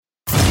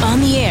On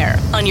the air,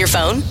 on your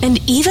phone, and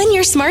even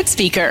your smart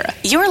speaker.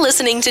 You're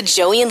listening to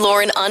Joey and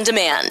Lauren On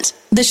Demand.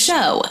 The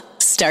show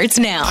starts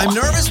now. I'm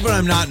nervous, but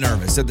I'm not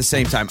nervous at the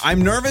same time.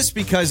 I'm nervous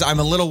because I'm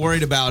a little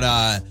worried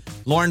about,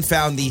 Lauren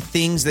found the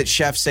things that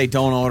chefs say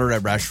don't order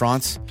at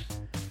restaurants.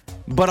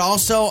 But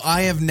also,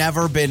 I have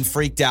never been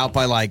freaked out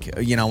by,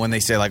 like, you know, when they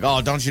say, like,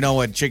 oh, don't you know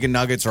what chicken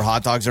nuggets or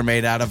hot dogs are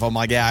made out of? I'm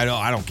like, yeah,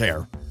 I don't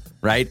care.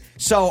 Right?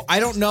 So I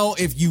don't know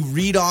if you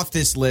read off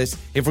this list,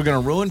 if we're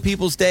going to ruin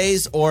people's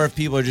days or if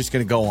people are just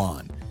going to go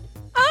on.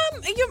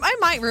 I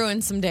might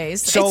ruin some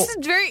days. So,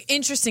 it's very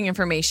interesting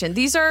information.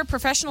 These are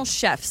professional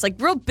chefs, like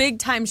real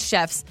big-time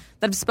chefs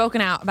that have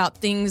spoken out about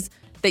things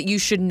that you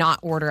should not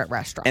order at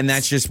restaurants. And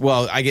that's just,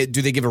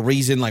 do they give a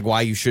reason, like,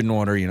 why you shouldn't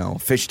order, you know,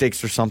 fish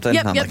sticks or something?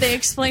 Yep, like, they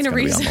explain a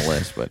reason. Be on the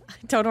list, but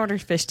Don't order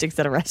fish sticks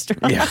at a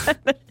restaurant. Yeah.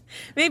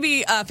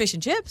 Maybe fish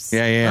and chips.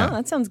 Yeah. Oh,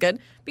 that sounds good.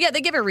 But yeah,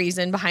 they give a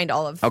reason behind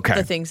all of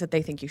the things that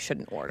they think you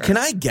shouldn't order. Can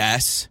I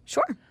guess?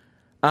 Sure.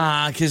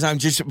 Because I'm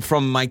just,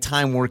 from my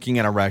time working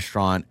at a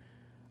restaurant,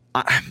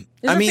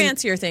 These are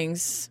fancier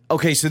things.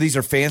 Okay, so these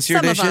are fancier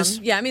Some dishes? of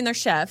them. Yeah, I mean, they're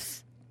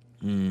chefs.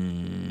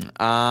 Now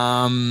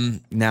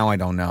I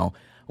don't know.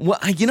 Well,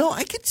 you know,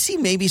 I could see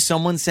maybe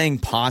someone saying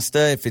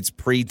pasta if it's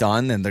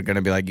pre-done, and they're going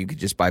to be like, you could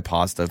just buy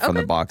pasta from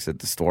the box at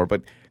the store.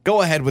 But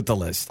go ahead with the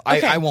list.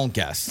 Okay. I won't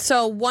guess.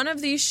 So one of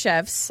these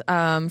chefs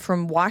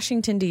from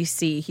Washington,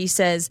 D.C., he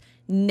says,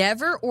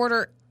 never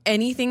order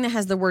anything that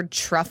has the word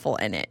truffle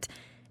in it.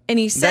 And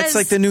he says... That's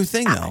like the new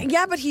thing, though.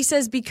 Yeah, but he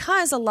says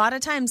because a lot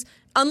of times,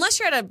 unless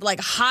you're at a like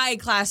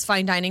high-class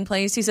fine dining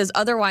place, he says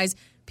otherwise...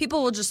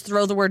 People will just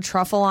throw the word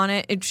truffle on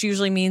it. It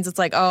usually means it's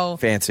like, oh.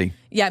 Fancy.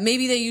 Yeah,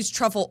 maybe they use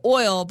truffle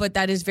oil, but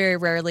that is very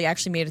rarely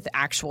actually made with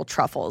actual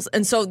truffles.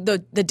 And so the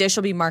dish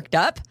will be marked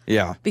up.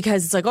 Yeah.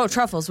 Because it's like, oh,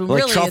 truffles. But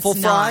like really, truffle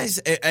it's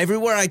fries? Not.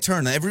 Everywhere I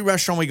turn, every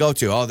restaurant we go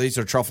to, oh, these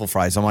are truffle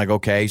fries. I'm like,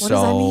 okay, What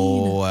does that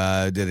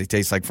mean? Do they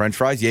taste like French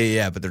fries?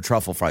 Yeah, but they're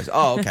truffle fries.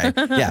 Oh, okay.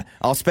 Yeah,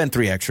 I'll spend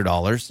 $3 extra.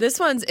 This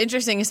one's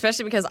interesting,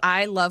 especially because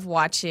I love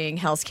watching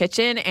Hell's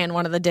Kitchen, and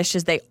one of the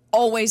dishes they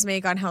always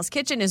make on Hell's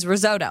Kitchen is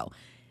risotto.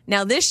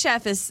 Now, this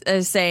chef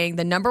is saying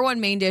the number one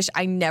main dish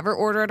I never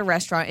order at a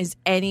restaurant is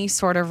any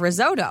sort of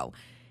risotto.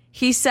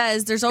 He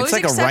says there's always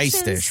exceptions. It's like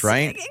exceptions. a rice dish,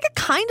 right?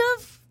 Kind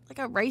of like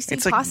a ricey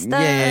it's pasta.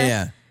 Like,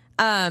 yeah.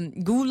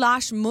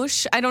 Goulash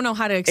mush. I don't know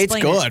how to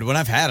explain it. It's good. When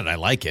I've had it, I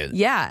like it.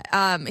 Yeah.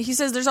 He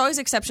says there's always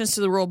exceptions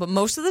to the rule, but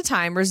most of the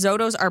time,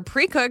 risottos are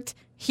pre-cooked,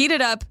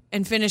 heated up,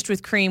 and finished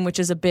with cream, which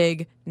is a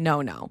big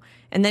no-no.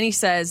 And then he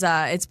says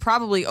it's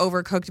probably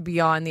overcooked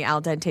beyond the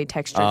al dente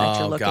texture that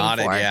you're looking got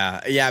it.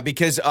 for. Yeah,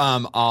 because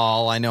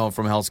all I know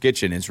from Hell's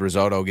Kitchen is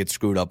risotto gets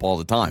screwed up all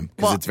the time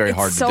because it's very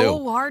hard to do. It's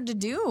so hard to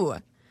do.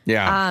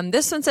 Yeah.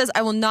 This one says,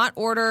 I will not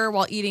order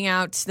while eating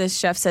out. This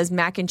chef says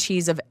mac and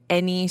cheese of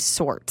any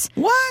sort.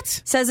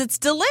 What? Says it's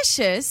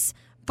delicious,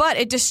 but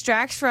it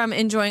distracts from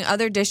enjoying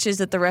other dishes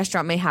that the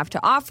restaurant may have to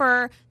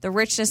offer. The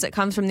richness that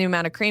comes from the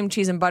amount of cream,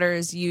 cheese, and butter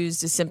is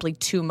used is simply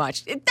too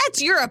much.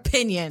 That's your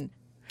opinion.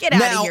 Get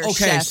out of here, okay,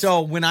 chef.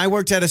 so when I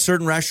worked at a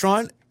certain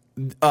restaurant,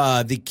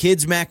 the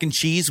kids' mac and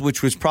cheese,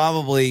 which was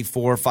probably $4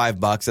 or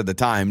 $5 at the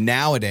time,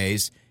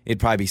 nowadays it'd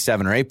probably be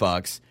 $7 or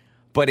 $8.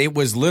 But it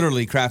was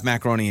literally Kraft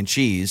macaroni and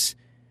cheese,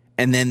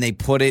 and then they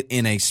put it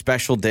in a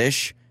special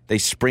dish. They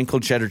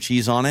sprinkled cheddar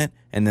cheese on it,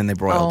 and then they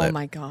broiled it. Oh,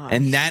 my God.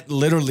 And that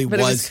literally But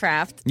it was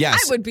Kraft? Yes.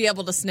 I would be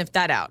able to sniff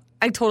that out.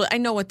 I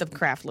know what the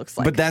Kraft looks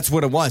like. But that's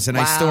what it was, and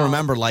I still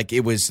remember, like,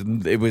 it was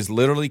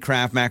literally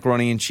Kraft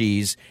macaroni and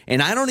cheese,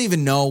 and I don't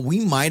even know,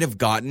 we might have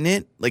gotten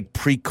it, like,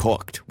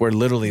 pre-cooked, where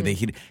literally they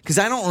heated, because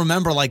I don't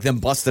remember, like, them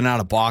busting out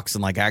a box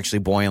and, like, actually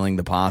boiling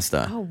the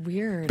pasta. Oh,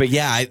 weird. But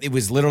yeah, it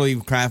was literally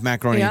Kraft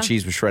macaroni and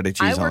cheese with shredded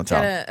cheese on the top.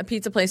 I worked at a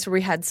pizza place where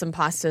we had some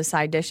pasta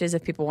side dishes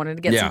if people wanted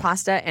to get some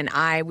pasta, and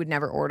I would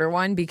never order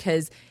one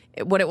because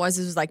what it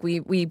was like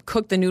we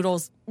cooked the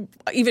noodles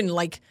even,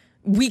 like,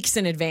 weeks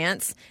in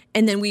advance,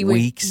 and then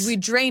we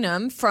drain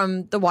them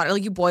from the water.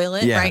 Like, you boil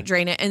it, right?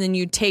 Drain it, and then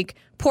you take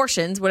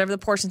portions, whatever the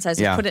portion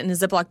size, you put it in a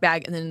Ziploc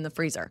bag and then in the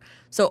freezer.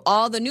 So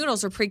all the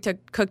noodles were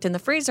pre-cooked in the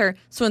freezer.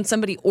 So when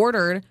somebody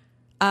ordered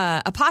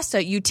a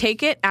pasta, you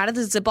take it out of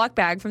the Ziploc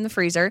bag from the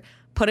freezer,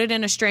 put it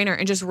in a strainer,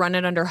 and just run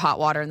it under hot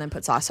water and then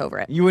put sauce over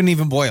it. You wouldn't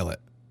even boil it?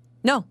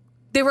 No.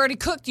 They were already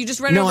cooked. You just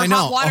run it over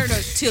hot water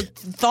to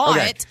thaw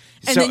it,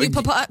 and then you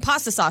put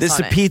pasta sauce on it. This is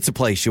a pizza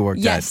place you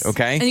worked at,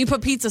 okay? And you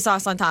put pizza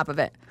sauce on top of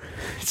it.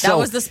 That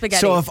was the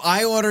spaghetti. So if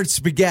I ordered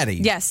spaghetti,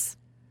 yes,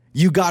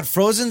 you got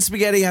frozen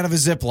spaghetti out of a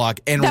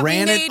Ziploc and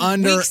ran it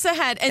under weeks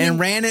ahead, and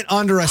ran it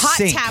under a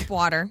sink. Hot tap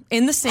water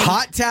in the sink.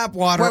 Hot tap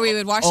water where we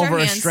would wash over our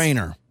hands. A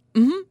strainer.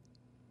 Mm-hmm.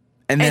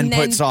 And then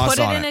put sauce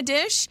on it. Put it in a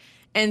dish.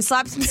 And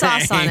slap some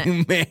sauce on it.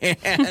 Man,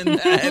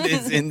 that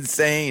is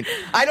insane.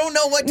 I don't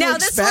know what to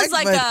expect. Now, this was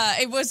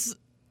like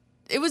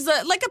it was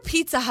like a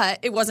Pizza Hut.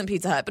 It wasn't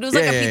Pizza Hut, but it was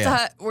like a Pizza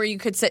Hut where you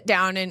could sit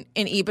down and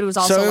eat, but it was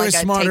also like a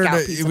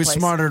takeout pizza It was place.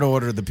 Smarter to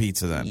order the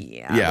pizza then.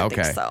 Yeah,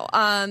 okay. Think so.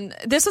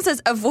 This one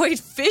says, avoid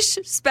fish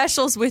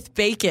specials with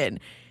bacon.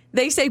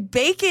 They say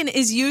bacon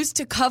is used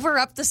to cover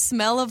up the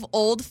smell of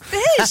old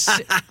fish. First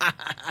of all,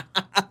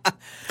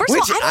 I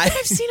don't think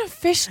I've seen a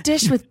fish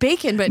dish with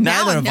bacon, but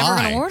now I'm never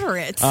going to order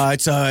it.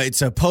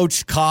 It's a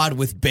poached cod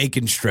with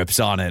bacon strips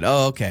on it.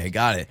 Oh, okay.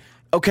 Got it.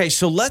 Okay,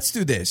 so let's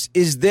do this.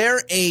 Is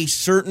there a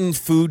certain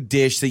food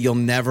dish that you'll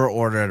never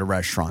order at a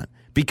restaurant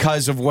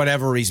because of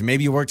whatever reason?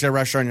 Maybe you worked at a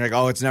restaurant and you're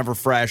like, oh, it's never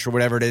fresh or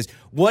whatever it is.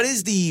 What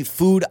is the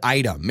food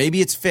item? Maybe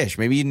it's fish.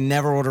 Maybe you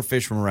never order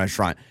fish from a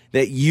restaurant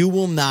that you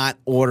will not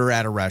order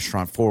at a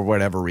restaurant for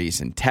whatever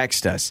reason.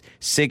 Text us,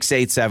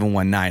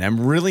 68719.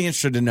 I'm really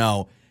interested to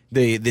know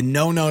the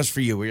no-nos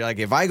for you. Where you're like,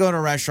 if I go to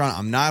a restaurant,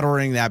 I'm not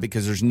ordering that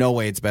because there's no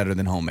way it's better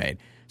than homemade.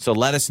 So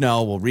let us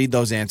know. We'll read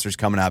those answers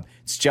coming up.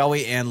 It's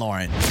Joey and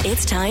Lauren.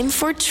 It's time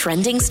for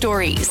Trending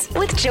Stories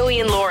with Joey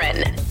and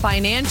Lauren.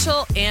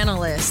 Financial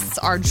analysts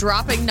are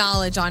dropping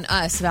knowledge on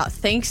us about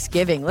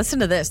Thanksgiving. Listen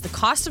to this. The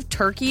cost of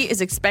turkey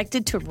is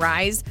expected to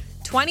rise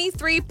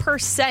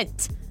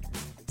 23%.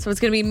 So it's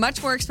going to be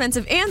much more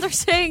expensive. And they're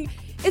saying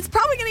it's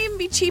probably going to even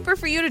be cheaper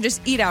for you to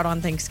just eat out on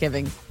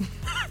Thanksgiving.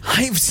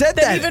 I've said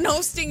than that. even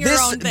hosting your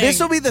own thing. This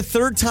will be the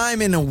third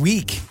time in a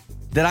week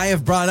that I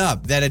have brought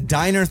up that a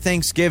diner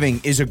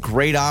Thanksgiving is a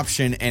great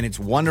option and it's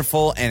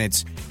wonderful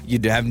and you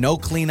have no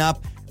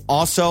cleanup.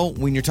 Also,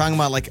 when you're talking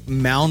about like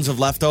mounds of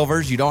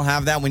leftovers, you don't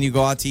have that when you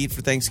go out to eat for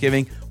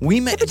Thanksgiving.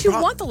 But you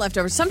want the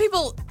leftovers. Some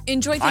people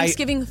enjoy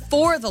Thanksgiving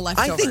for the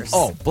leftovers.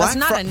 I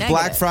think,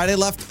 Black Friday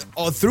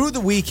through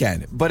the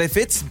weekend. But if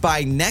it's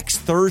by next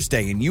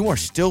Thursday and you are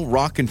still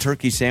rocking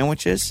turkey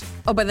sandwiches.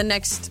 Oh, by the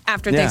next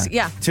after Thanksgiving.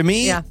 Yeah. To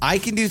me, I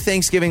can do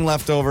Thanksgiving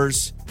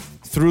leftovers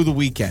through the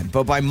weekend.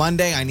 But by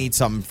Monday, I need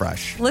something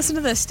fresh. Listen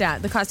to this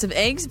stat. The cost of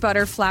eggs,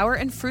 butter, flour,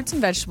 and fruits and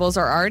vegetables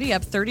are already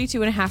up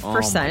 32.5%.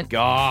 Oh, my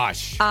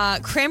gosh.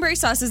 Cranberry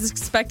sauce is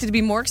expected to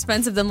be more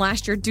expensive than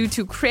last year due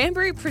to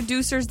cranberry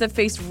producers that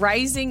face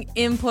rising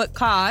input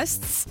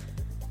costs.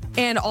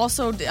 And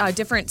also,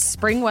 different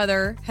spring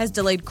weather has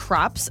delayed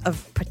crops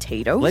of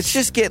potatoes. Let's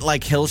just get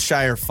like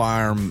Hillshire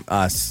Farm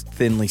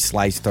thinly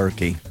sliced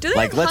turkey. Do they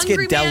like have let's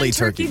Hungry get deli Man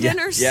turkey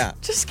dinners? Yeah.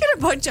 Just get a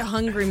bunch of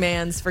Hungry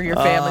Mans for your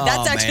family.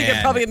 That's actually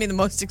probably going to be the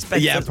most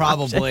expensive. Yeah,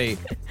 probably.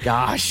 Option.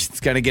 Gosh,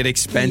 it's going to get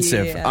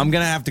expensive. Yeah. I'm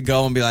going to have to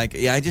go and be like,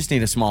 I just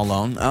need a small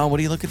loan. Oh, what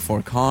are you looking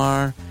for?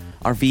 Car,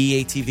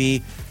 RV,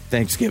 ATV,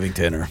 Thanksgiving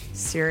dinner.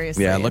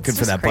 Seriously. Yeah, looking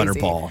for that crazy.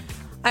 butterball.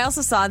 I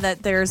also saw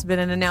that there's been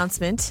an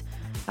announcement.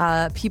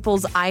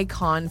 People's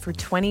icon for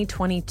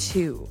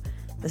 2022.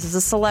 This is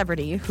a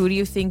celebrity. Who do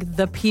you think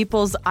the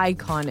people's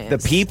icon is?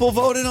 The people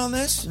voted on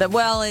this?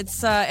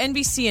 It's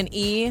NBC and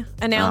E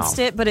announced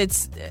it, but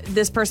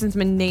this person's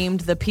been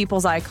named the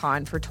people's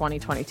icon for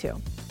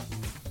 2022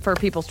 for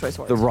People's Choice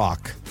Awards. The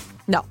Rock.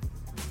 No.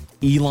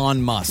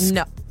 Elon Musk.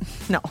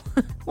 No.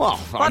 Well,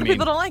 a lot of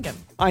people don't like him.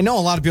 I know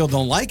a lot of people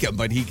don't like him,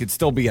 but he could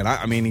still be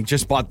he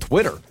just bought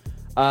Twitter.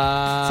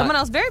 Someone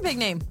else, very big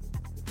name.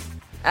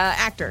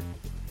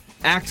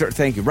 Actor,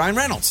 thank you. Ryan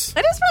Reynolds.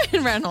 It is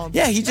Ryan Reynolds.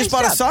 Yeah, he just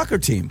bought a soccer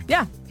team.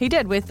 Yeah, he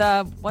did with,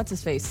 what's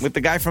his face? With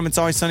the guy from It's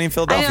Always Sunny in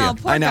Philadelphia. I know,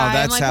 poor guy.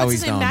 That's how what's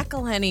he's his name? known.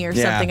 McElhenney or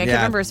something. I can't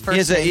remember his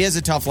first name. He has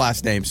a tough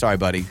last name. Sorry,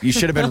 buddy. You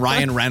should have been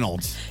Ryan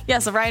Reynolds. Yeah,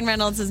 so Ryan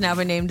Reynolds has now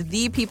been named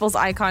the people's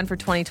icon for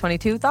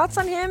 2022. Thoughts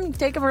on him?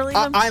 Take him or leave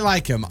him? I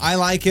like him.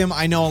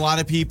 I know a lot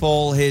of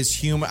people, his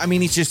humor.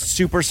 He's just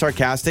super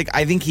sarcastic.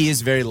 I think he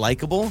is very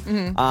likable.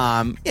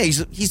 Mm-hmm.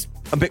 He's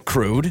a bit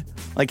crude.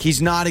 Like,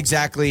 he's not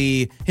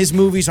exactly... His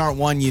movies aren't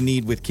one you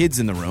need with kids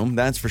in the room,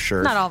 that's for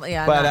sure. Not all,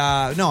 yeah. But,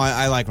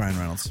 I like Ryan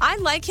Reynolds. I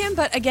like him,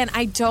 but again,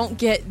 I don't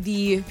get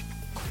the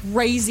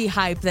crazy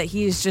hype that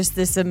he is just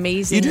this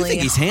amazingly... You do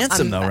think he's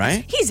handsome, though,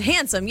 right? He's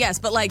handsome, yes,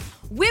 but,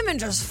 women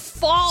just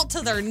fall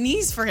to their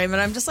knees for him,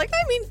 and I'm just like,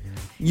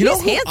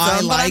 he's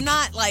handsome, but I'm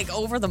not,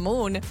 over the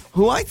moon.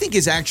 Who I think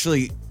is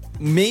actually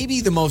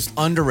maybe the most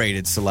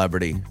underrated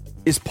celebrity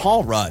is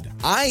Paul Rudd.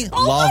 I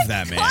love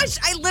that man. Gosh,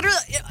 I literally,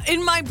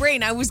 in my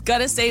brain, I was going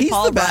to say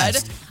Paul Rudd.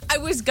 I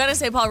was going to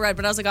say Paul Rudd,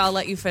 but I was like, I'll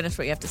let you finish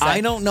what you have to say. I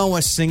don't know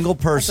a single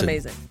person.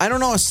 That's amazing. I don't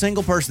know a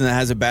single person that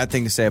has a bad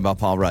thing to say about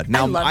Paul Rudd.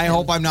 Now, I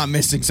hope I'm not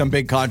missing some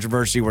big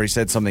controversy where he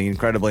said something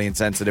incredibly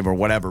insensitive or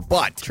whatever,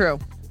 but... True.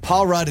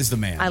 Paul Rudd is the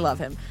man. I love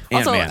him.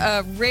 Also,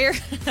 a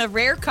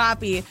rare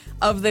copy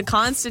of the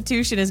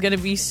Constitution is going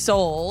to be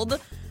sold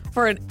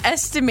for an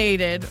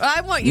estimated...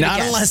 I want you to guess.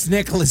 Not unless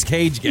Nicolas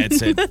Cage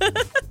gets it.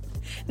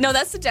 No,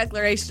 that's the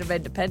Declaration of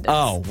Independence.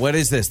 Oh, what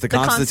is this? The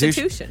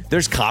Constitution?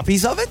 There's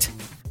copies of it?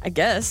 I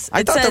guess.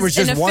 I thought there was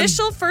just an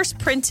official first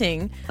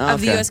printing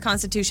of the U.S.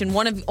 Constitution.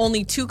 One of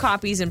only 2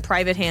 copies in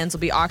private hands will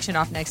be auctioned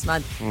off next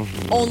month.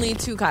 Mm-hmm. Only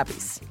 2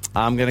 copies.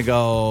 I'm going to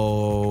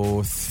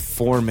go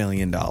 $4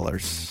 million.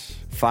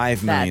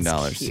 $5 million.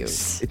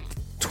 That's cute.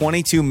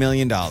 $22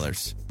 million.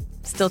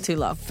 Still too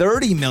low.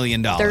 $30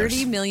 million.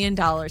 $30 million.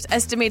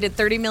 Estimated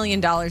 $30 million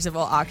it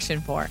will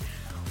auction for.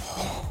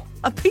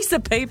 A piece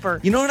of paper.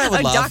 You know what I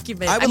would love? A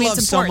document. I would love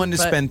someone to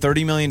spend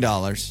 $30 million,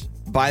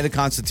 buy the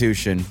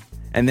Constitution,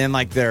 and then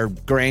their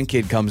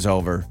grandkid comes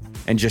over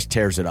and just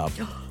tears it up.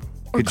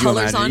 Could you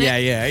colors imagine? on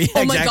it. Yeah,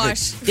 Oh my exactly.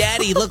 gosh.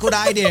 Daddy, look what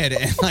I did.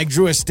 And like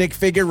drew a stick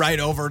figure right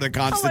over the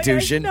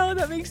Constitution. Oh my gosh,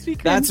 no, that makes me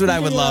cringe. That's what I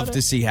would thinking love about to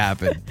it. see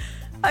happen.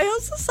 I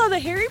also saw the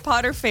Harry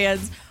Potter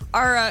fans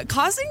are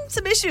causing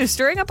some issues,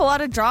 stirring up a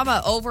lot of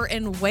drama over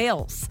in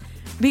Wales.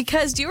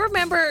 Because do you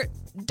remember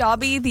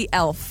Dobby the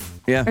elf?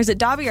 Yeah. Or is it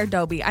Dobby or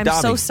Dobby? I'm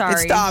Dobby. so sorry,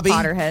 It's Dobby.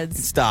 Potterheads.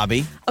 It's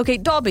Dobby. Okay,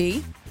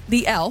 Dobby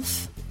the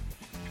elf.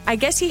 I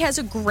guess he has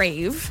a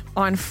grave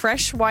on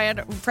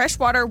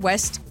Freshwater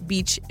West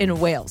Beach in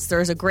Wales.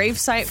 There's a grave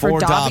site for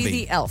Dobby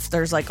the elf.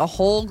 There's like a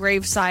whole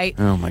grave site.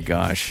 Oh my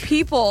gosh.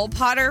 People,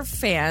 Potter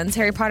fans,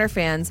 Harry Potter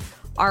fans,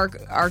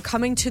 are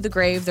coming to the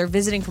grave. They're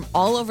visiting from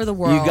all over the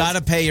world. You got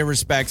to pay your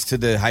respects to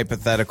the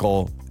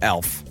hypothetical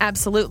elf.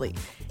 Absolutely.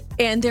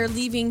 And they're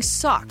leaving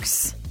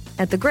socks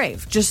at the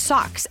grave. Just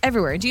socks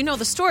everywhere. Do you know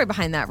the story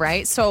behind that,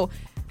 right? So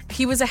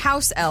he was a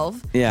house elf.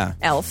 Yeah.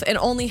 Elf. And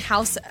only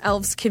house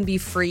elves can be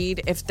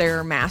freed if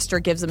their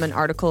master gives them an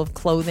article of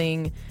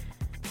clothing.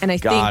 And I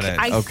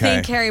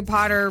think Harry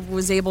Potter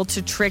was able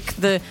to trick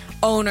the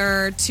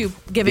owner to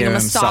giving him a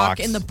sock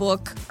socks in the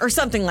book or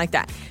something like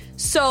that.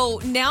 So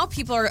now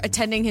people are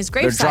attending his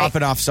gravesite. They're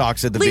dropping off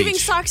socks at the leaving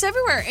beach. Socks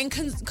everywhere. And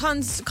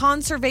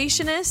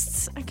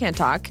conservationists, I can't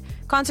talk.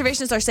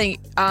 Conservationists are saying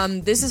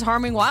this is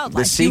harming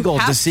wildlife. The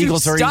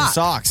seagulls are eating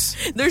socks.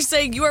 They're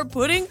saying you are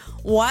putting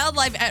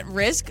wildlife at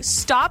risk.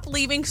 Stop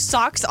leaving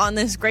socks on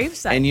this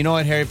gravesite. And you know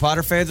what Harry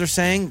Potter fans are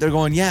saying? They're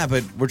going, yeah,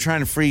 but we're trying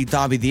to free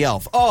Dobby the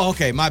elf. Oh,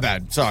 okay, my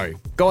bad. Sorry.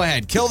 Go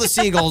ahead. Kill the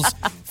seagulls.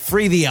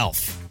 Free the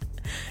elf.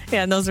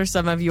 Yeah, and those are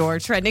some of your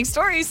trending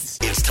stories.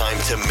 It's time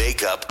to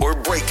make up or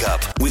break up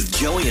with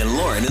Joey and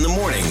Lauren in the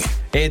morning.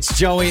 It's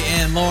Joey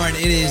and Lauren.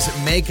 It is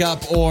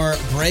makeup or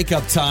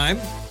breakup time.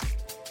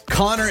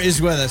 Connor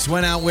is with us.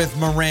 Went out with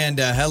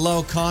Miranda.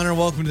 Hello, Connor.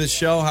 Welcome to the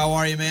show. How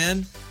are you,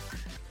 man?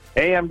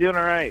 Hey, I'm doing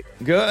all right.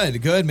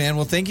 Good, man.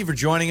 Well, thank you for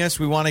joining us.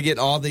 We want to get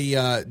all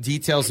the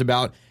details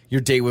about your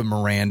date with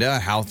Miranda,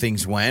 how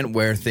things went,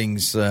 where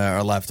things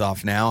are left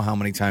off now, how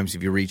many times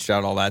have you reached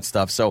out, all that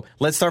stuff. So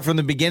let's start from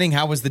the beginning.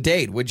 How was the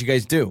date? What'd you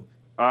guys do?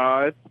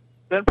 It's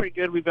been pretty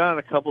good. We've been on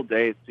a couple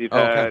dates. We've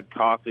had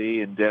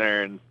coffee and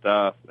dinner and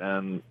stuff,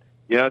 and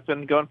it's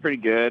been going pretty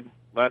good.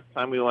 Last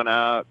time we went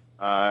out,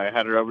 I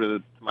had her over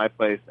to my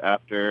place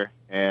after,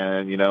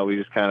 and we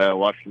just kind of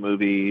watched a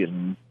movie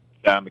and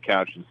sat on the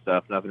couch and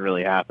stuff. Nothing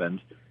really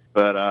happened,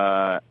 but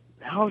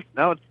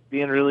now it's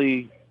being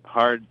really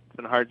hard. It's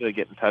been hard to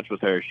get in touch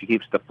with her. She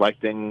keeps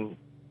deflecting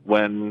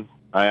when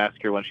I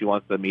ask her when she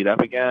wants to meet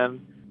up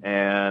again,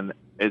 and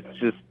it's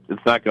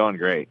not going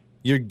great.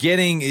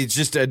 It's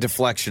just a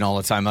deflection all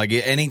the time. Like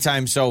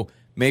anytime, so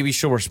maybe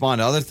she'll respond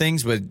to other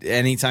things, but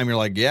anytime you're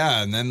like,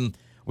 yeah, and then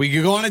we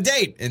could go on a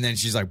date, and then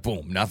she's like,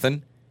 boom,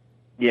 nothing.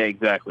 Yeah,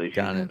 exactly. She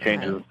changes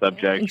the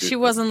subject. And she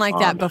wasn't like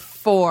that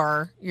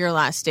before your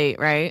last date,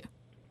 right?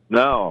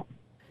 No.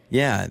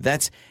 Yeah,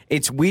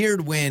 it's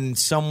weird when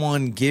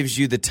someone gives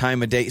you the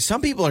time of day.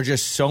 Some people are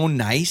just so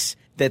nice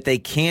that they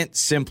can't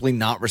simply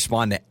not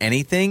respond to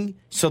anything.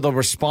 So they'll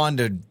respond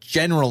to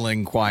general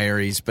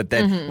inquiries. But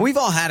then we've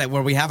all had it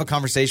where we have a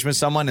conversation with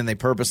someone and they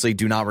purposely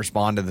do not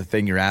respond to the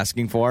thing you're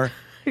asking for.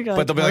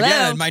 But they'll be like,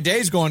 yeah, my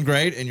day's going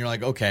great. And you're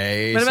like,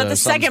 okay. What about the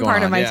second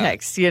part of my Yeah.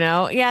 text,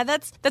 Yeah,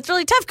 that's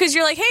really tough because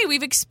you're like, hey,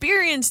 we've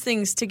experienced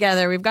things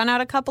together. We've gone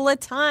out a couple of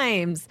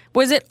times.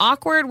 Was it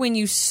awkward when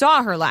you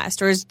saw her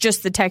last, or is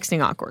just the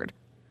texting awkward?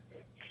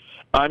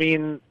 I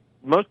mean,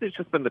 mostly it's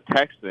just been the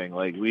texting.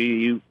 Like,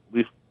 we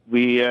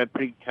had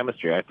pretty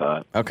chemistry, I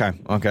thought.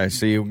 Okay.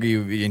 So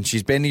you and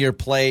she's been to your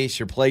place.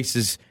 Your place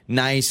is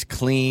nice,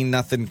 clean,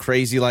 nothing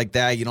crazy like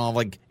that. You don't have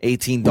like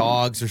 18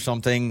 dogs or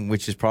something,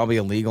 which is probably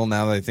illegal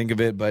now that I think of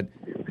it, but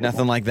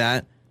nothing like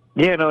that.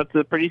 Yeah, no, it's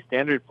a pretty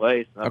standard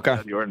place. Not Okay. out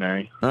of the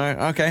ordinary. All right.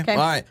 Okay. All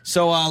right.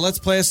 So let's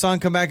play a song,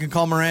 come back and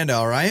call Miranda,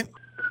 all right?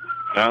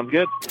 Sounds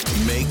good.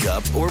 Make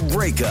up or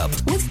break up.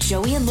 With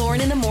Joey and Lauren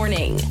in the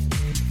morning.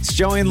 It's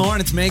Joey and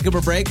Lauren. It's makeup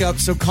or breakup.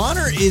 So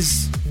Connor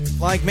is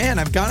like, man,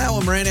 I've gone out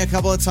with Miranda a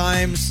couple of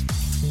times,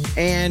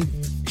 and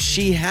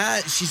she's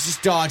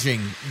just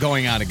dodging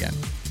going out again.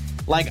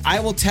 Like,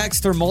 I will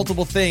text her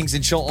multiple things,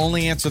 and she'll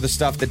only answer the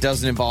stuff that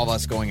doesn't involve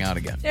us going out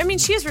again. I mean,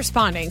 she is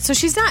responding, so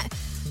she's not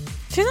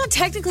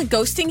technically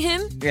ghosting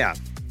him. Yeah.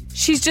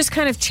 She's just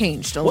kind of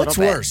changed a little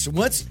bit. What's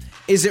worse?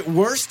 Is it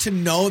worse to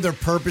know they're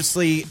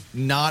purposely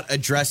not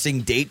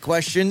addressing date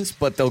questions,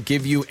 but they'll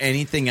give you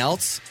anything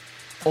else?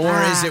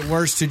 Or is it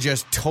worse to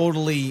just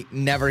totally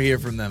never hear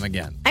from them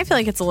again? I feel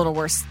like it's a little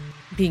worse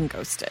being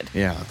ghosted.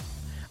 Yeah.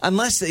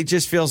 Unless it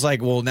just feels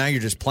like, well, now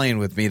you're just playing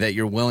with me, that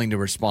you're willing to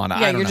respond.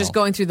 Yeah, you're just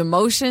going through the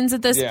motions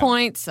at this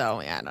point. So,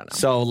 I don't know.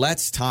 So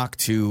let's talk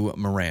to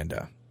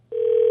Miranda.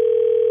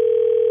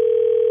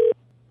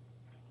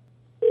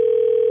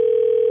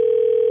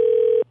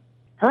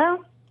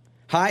 Hello?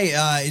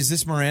 Hi, is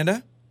this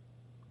Miranda?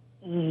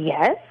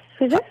 Yes.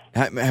 Who's this?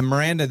 Hi,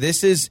 Miranda,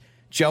 this is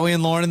Joey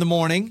and Lauren in the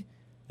morning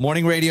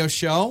radio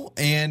show,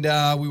 and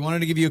we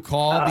wanted to give you a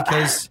call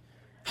because,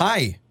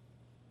 hi.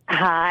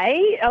 Hi.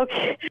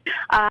 Okay.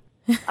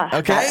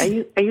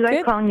 Okay. Are you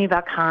guys calling me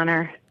about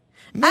Connor?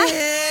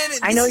 Man,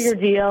 I know your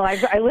deal.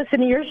 I listen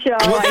to your show.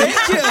 Well,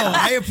 thank you.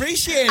 I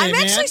appreciate it, I'm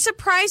man. actually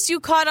surprised you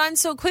caught on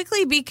so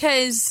quickly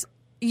because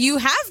you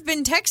have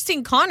been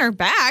texting Connor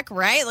back,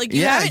 right? Like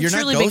you haven't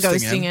truly been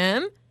ghosting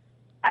him.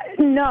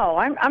 No,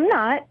 I'm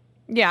not.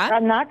 Yeah.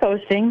 I'm not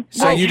ghosting.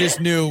 So you just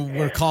knew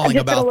we're calling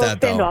about that,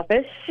 though.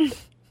 Standoffish.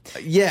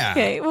 Yeah.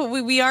 Okay. Well,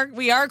 we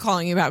are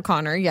calling you about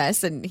Connor,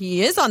 yes, and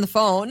he is on the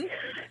phone.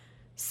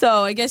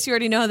 So I guess you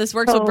already know how this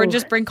works. So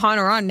just bring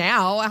Connor on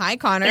now. Hi,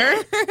 Connor.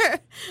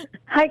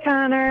 Hi,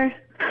 Connor.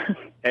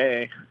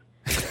 Hey.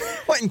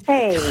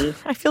 Hey.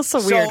 I feel so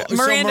weird.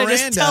 Miranda,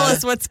 just tell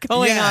us what's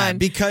going on.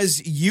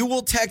 Because you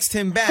will text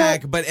him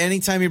back, but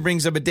anytime he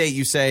brings up a date,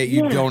 you say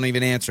you don't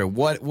even answer.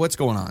 What's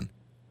going on?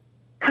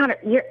 Connor,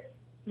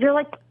 you're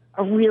like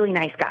a really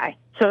nice guy.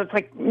 So it's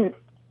like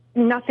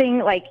nothing,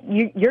 like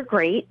you're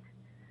great.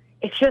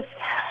 It's just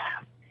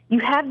you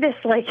have this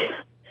like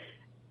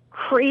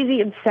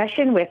crazy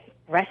obsession with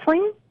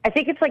wrestling. I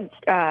think it's like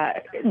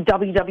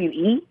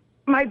WWE.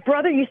 My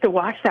brother used to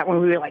watch that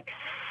when we were like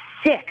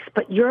 6,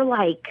 but you're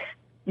like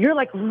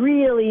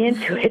really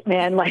into it,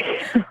 man. Like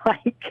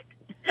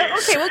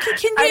Okay, well, can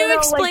you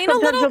explain a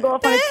little you'll go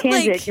off on a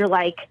tangent. Like, you're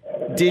like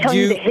Did telling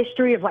you the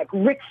history of like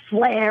Ric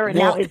Flair and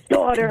now his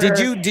daughter. Did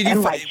you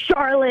and like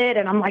Charlotte,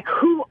 and I'm like,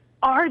 who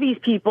are these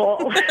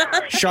people?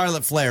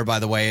 Charlotte Flair, by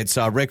the way, it's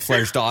Ric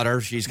Flair's daughter.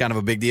 She's kind of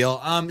a big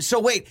deal. So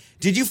wait,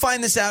 did you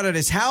find this out at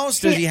his house?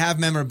 Does he have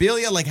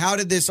memorabilia? Like, how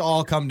did this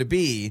all come to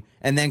be?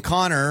 And then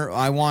Connor,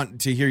 I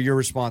want to hear your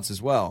response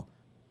as well.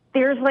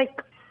 There's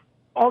like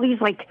all these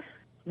like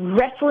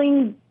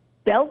wrestling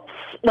belts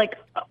like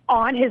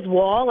on his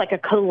wall, like a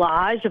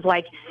collage of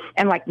like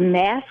and like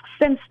masks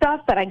and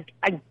stuff that I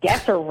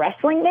guess are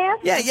wrestling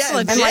masks. Yeah,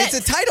 and, it's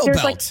a title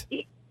belt.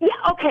 Like, yeah,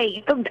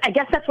 okay, I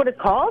guess that's what it's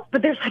called.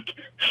 But there's like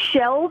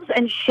shelves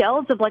and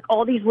shelves of like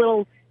all these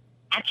little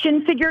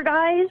action figure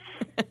guys.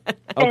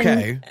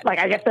 Okay, and, like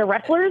I guess they're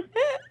wrestlers.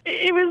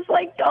 It was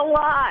like a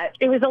lot.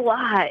 It was a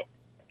lot.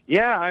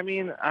 Yeah, I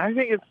mean, I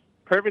think it's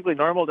perfectly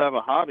normal to have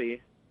a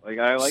hobby. Like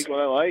I like what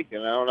I like,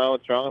 and I don't know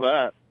what's wrong with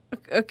that.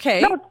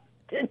 Okay. No,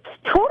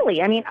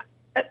 totally. I mean,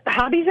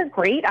 hobbies are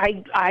great.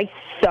 I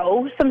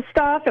sew some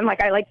stuff, and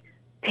like I like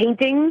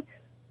painting,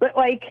 but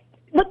like,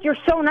 look, you're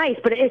so nice,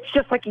 but it's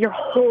just like your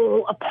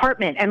whole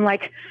apartment, and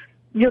like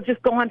you'll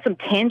just go on some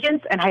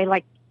tangents, and I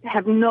like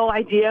have no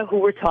idea who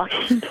we're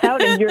talking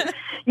about, and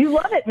you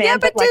love it, man. Yeah,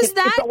 but like, does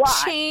that it's a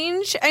lot.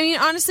 change? I mean,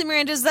 honestly,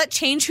 Miranda, does that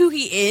change who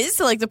he is?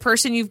 Like the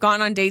person you've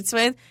gone on dates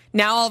with?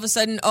 Now all of a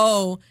sudden,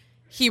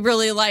 he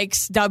really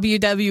likes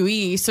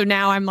WWE, so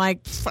now I'm like,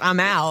 I'm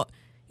out.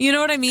 You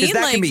know what I mean? Because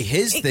that like, can be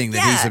his thing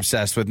that he's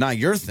obsessed with, not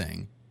your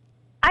thing.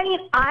 I mean,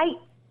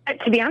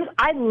 to be honest,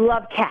 I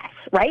love cats,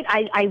 right?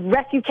 I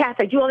rescue cats,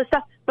 I do all this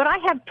stuff, but I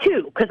have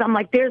 2 because I'm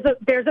like, there's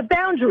a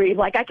boundary.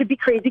 Like, I could be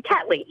crazy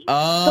cat lady.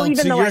 Oh, so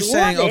even though you're I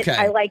saying, love it,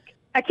 okay.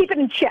 I keep it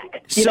in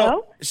check, you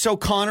know? So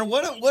Connor,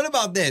 what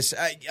about this?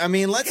 I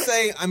mean, let's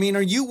say,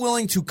 are you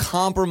willing to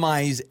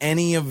compromise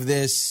any of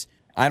this?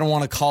 I don't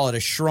want to call it a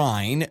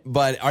shrine,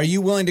 but are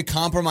you willing to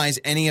compromise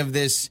any of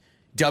this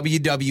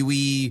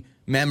WWE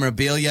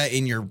memorabilia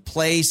in your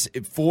place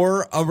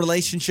for a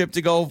relationship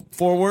to go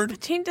forward?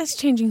 That's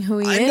changing who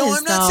he is. No,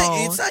 I'm not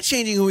saying it's not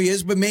changing who he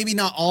is, but maybe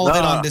not all of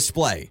it on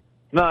display.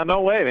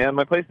 No way, man.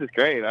 My place is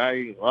great.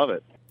 I love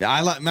it.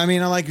 I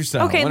like your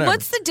style. Okay, whatever.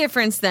 what's the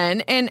difference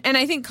then? And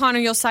I think, Connor,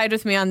 you'll side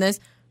with me on this.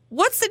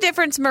 What's the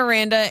difference,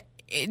 Miranda,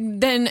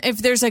 then if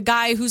there's a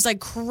guy who's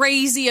like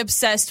crazy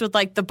obsessed with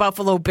like the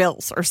Buffalo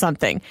Bills or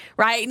something,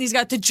 right? And he's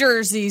got the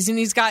jerseys and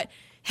he's got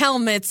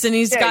helmets and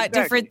he's got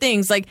different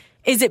things. Like,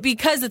 is it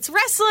because it's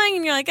wrestling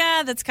and you're like,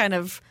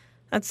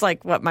 that's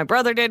like what my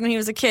brother did when he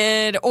was a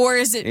kid? Or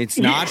is it It's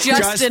not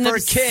just for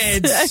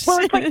kids. Well,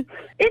 it's like,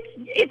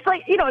 it's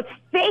like, you know, it's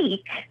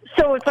fake.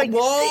 So it's like,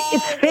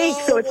 it's fake.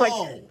 So it's like.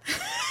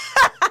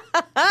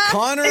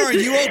 Connor, are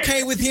you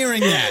okay with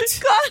hearing that?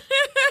 So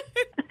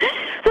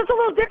it's a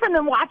little different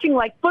than watching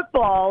like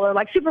football or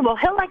like Super Bowl.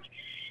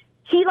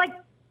 He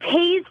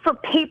pays for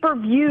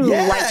pay-per-view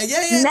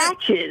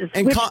matches.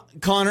 And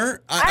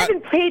Connor, I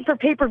haven't paid for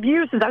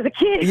pay-per-view since I was a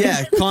kid.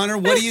 Yeah, Connor,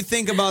 what do you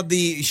think about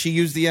she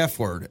used the F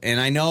word? And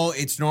I know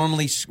it's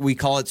normally, we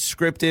call it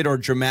scripted or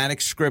dramatic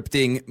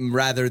scripting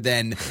rather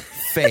than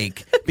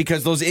fake,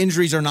 because those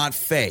injuries are not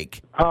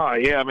fake. Oh,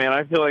 yeah, man,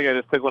 I feel like I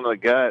just took one to the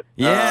gut.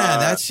 Yeah,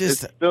 that's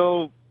just... It's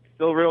still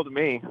real to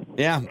me.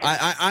 Yeah,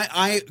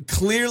 I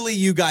clearly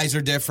you guys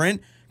are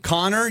different.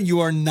 Connor,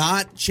 you are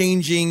not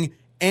changing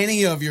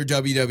any of your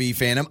WWE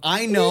fandom.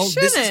 I know.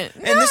 This is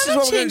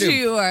what we're going to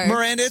do.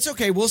 Miranda, it's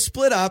okay. We'll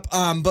split up.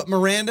 But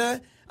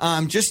Miranda,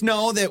 just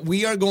know that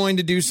we are going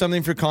to do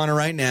something for Connor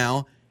right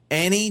now.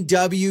 Any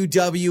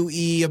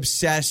WWE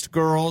obsessed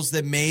girls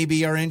that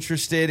maybe are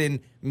interested in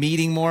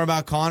meeting more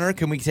about Connor,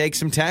 can we take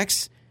some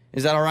texts?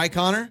 Is that all right,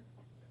 Connor?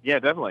 Yeah,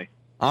 definitely.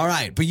 All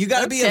right, but you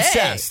got to be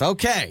obsessed.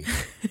 Okay.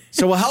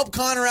 So we'll help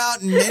Connor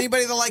out, and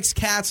anybody that likes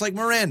cats like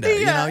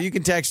Miranda, you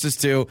can text us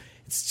too.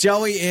 It's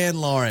Joey and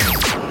Lauren.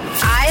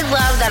 I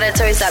love that it's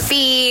always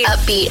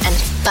upbeat and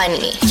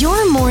funny.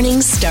 Your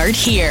mornings start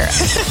here.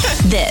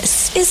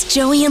 This is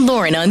Joey and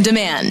Lauren on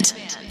Demand.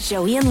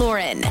 Joey and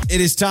Lauren. It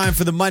is time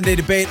for the Monday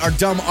debate, our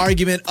dumb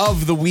argument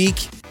of the week.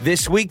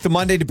 This week, the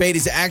Monday debate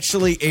is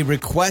actually a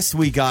request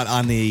we got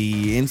on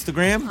the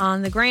Instagram.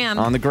 On the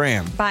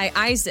gram. By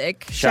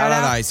Isaac. Shout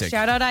out Isaac.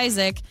 Shout out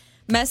Isaac.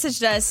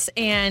 Messaged us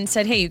and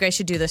said, hey, you guys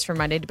should do this for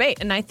Monday debate.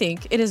 And I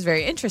think it is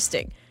very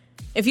interesting.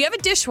 If you have a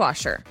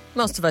dishwasher,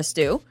 most of us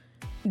do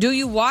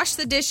you wash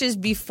the dishes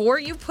before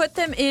you put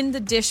them in the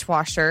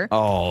dishwasher?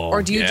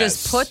 Or do you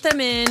just put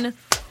them in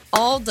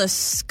all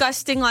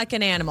disgusting like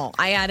an animal?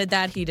 I added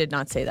that. He did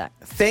not say that.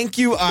 Thank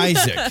you,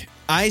 Isaac.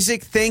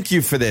 Isaac, thank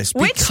you for this.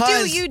 Which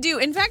do you do?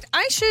 In fact,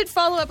 I should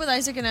follow up with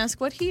Isaac and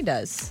ask what he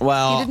does.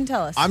 Well, he didn't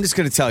tell us. I'm just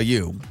going to tell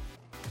you.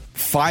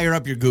 Fire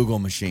up your Google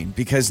machine,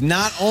 because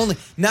not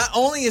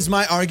only is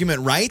my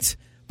argument right,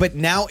 but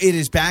now it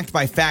is backed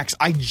by facts.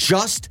 I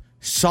just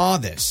saw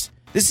this.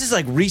 This is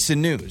like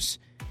recent news.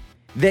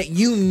 That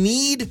you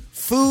need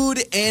food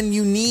and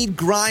you need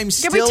grime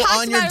still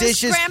on your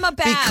dishes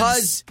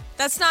because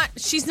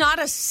she's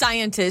not a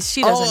scientist.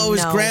 She doesn't know. Oh, it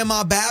was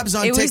Grandma Babs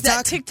on TikTok? It was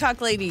that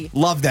TikTok lady.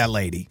 Love that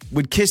lady.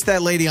 Would kiss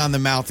that lady on the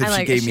mouth if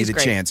she gave me the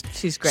chance.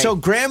 She's great. So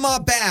Grandma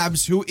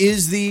Babs, who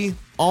is the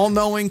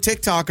all-knowing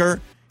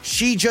TikToker,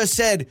 she just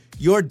said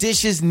your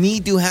dishes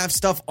need to have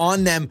stuff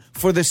on them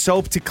for the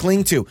soap to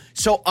cling to.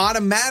 So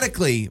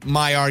automatically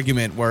my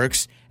argument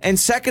works. And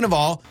second of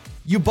all,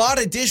 you bought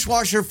a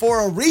dishwasher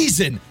for a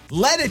reason.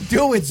 Let it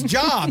do its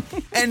job.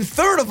 And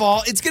third of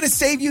all, it's going to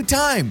save you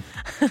time.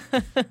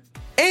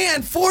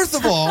 And fourth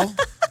of all,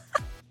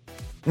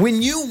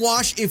 when you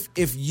wash,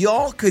 if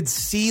y'all could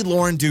see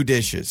Lauren do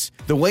dishes,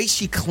 the way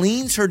she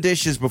cleans her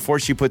dishes before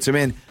she puts them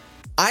in,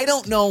 I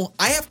don't know.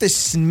 I have to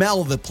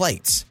smell the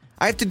plates.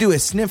 I have to do a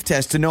sniff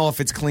test to know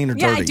if it's clean or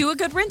dirty. Yeah, I do a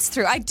good rinse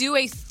through. I do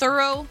a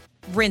thorough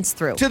rinse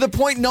through. To the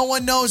point no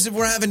one knows if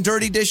we're having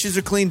dirty dishes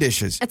or clean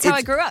dishes. That's how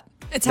I grew up.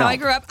 It's how I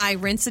grew up. I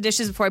rinse the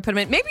dishes before I put them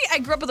in. Maybe I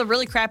grew up with a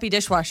really crappy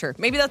dishwasher.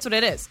 Maybe that's what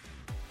it is.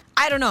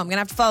 I don't know. I'm going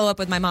to have to follow up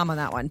with my mom on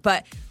that one.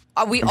 But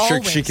I'm sure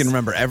rinse. She can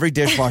remember every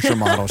dishwasher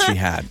model she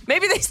had.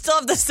 Maybe they still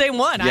have the same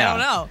one. Yeah. I don't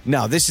know.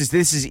 No, this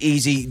is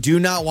easy. Do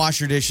not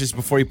wash your dishes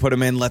before you put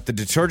them in. Let the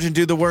detergent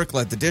do the work.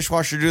 Let the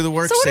dishwasher do the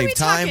work. So what Save are we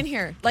time. talking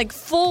here? Like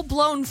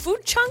full-blown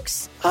food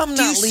chunks? I'm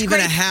not leaving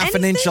a half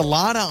an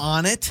enchilada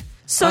on it.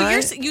 So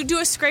you do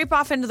a scrape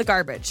off into the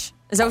garbage.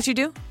 Is that what you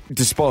do?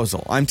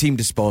 Disposal. I'm team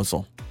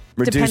disposal.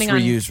 Reduce,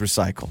 reuse,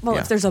 recycle. Well,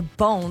 if there's a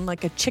bone,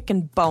 like a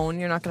chicken bone,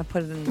 you're not going to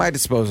put it in. My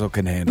disposal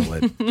can handle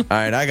it. All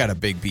right, I got a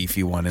big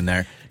beefy one in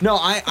there. No,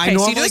 I normally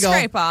so you do a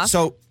scrape off.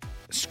 So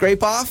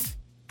scrape off,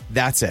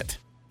 that's it.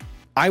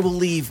 I will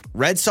leave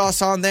red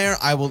sauce on there.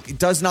 It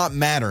does not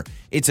matter.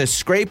 It's a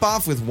scrape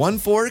off with one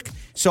fork.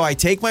 So I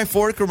take my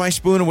fork or my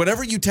spoon or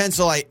whatever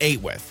utensil I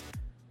ate with.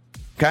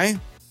 Okay?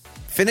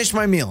 Finish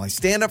my meal. I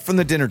stand up from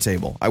the dinner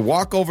table. I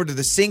walk over to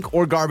the sink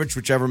or garbage,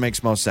 whichever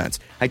makes most sense.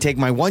 I take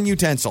my one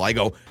utensil. I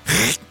go,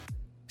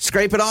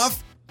 scrape it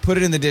off, put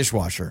it in the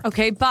dishwasher.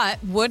 Okay,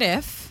 but what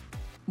if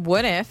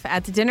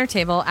at the dinner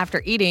table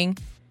after eating,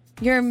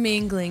 you're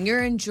mingling,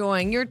 you're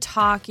enjoying, you're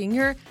talking,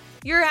 you're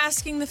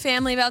asking the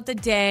family about the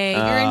day,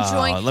 you're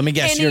enjoying. Let me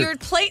guess. And your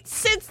plate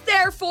sits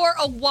there for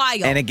a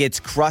while. And it gets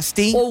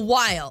crusty? A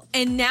while.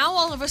 And now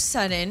all of a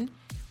sudden,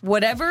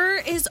 whatever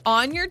is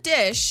on your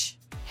dish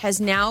has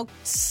now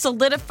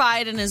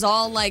solidified and is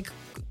all like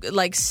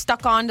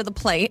stuck onto the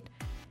plate,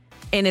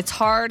 and it's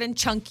hard and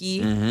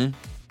chunky. Mm-hmm.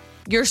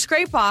 Your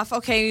scrape off,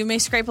 okay, you may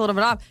scrape a little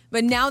bit off,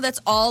 but now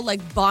that's all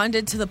like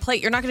bonded to the plate.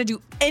 You're not going to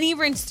do any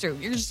rinse through.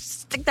 You're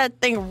just stick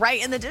that thing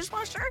right in the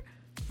dishwasher.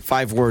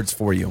 5 words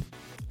for you.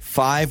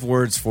 5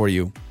 words for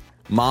you.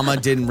 Mama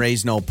didn't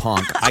raise no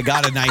punk. I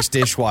got a nice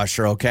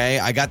dishwasher, okay?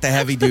 I got the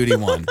heavy duty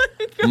one.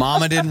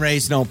 Mama didn't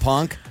raise no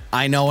punk.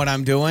 I know what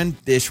I'm doing.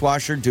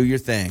 Dishwasher, do your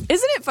thing.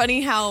 Isn't it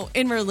funny how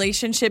in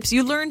relationships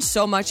you learn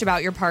so much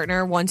about your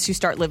partner once you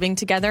start living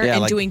together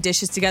and doing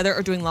dishes together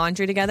or doing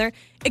laundry together?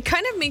 It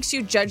kind of makes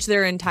you judge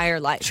their entire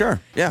life. Sure,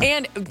 yeah.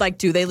 And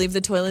do they leave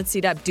the toilet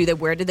seat up?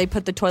 Where do they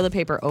put the toilet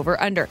paper?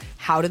 Over, under?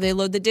 How do they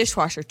load the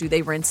dishwasher? Do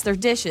they rinse their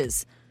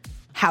dishes?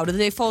 How do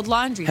they fold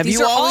laundry? Have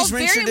you always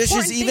rinsed your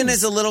dishes? Even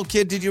as a little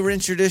kid, did you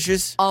rinse your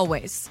dishes?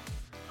 Always.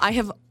 I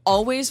have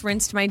always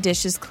rinsed my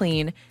dishes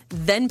clean,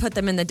 then put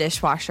them in the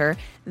dishwasher,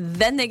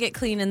 then they get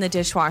clean in the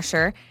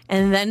dishwasher,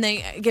 and then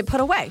they get put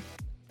away.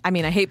 I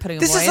mean, I hate putting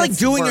them away. This is like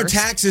doing your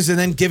taxes and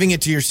then giving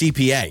it to your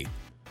CPA.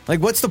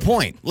 Like, what's the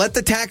point? Let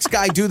the tax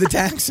guy do the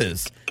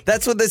taxes.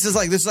 That's what this is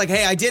like. This is like,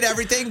 hey, I did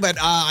everything, but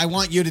I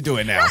want you to do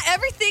it now. Not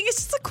everything. It's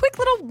just a quick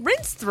little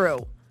rinse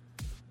through.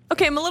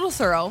 Okay, I'm a little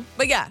thorough,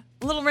 but yeah,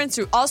 a little rinse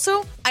through.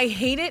 Also, I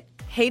hate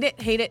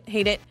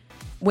it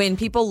when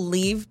people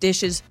leave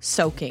dishes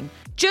soaking.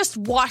 Just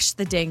wash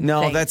the dang thing.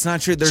 No, that's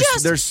not true.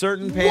 There's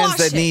certain pans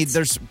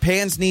that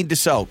pans need to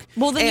soak.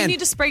 Well, then you need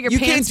to spray your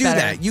pans You can't do better.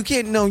 that. You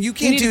can't do that. You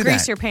need to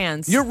grease your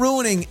pans. You're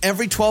ruining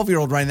every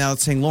 12-year-old right now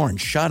that's saying, Lauren,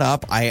 shut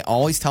up. I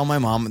always tell my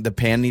mom the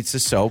pan needs to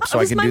soak so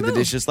I can do the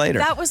dishes later.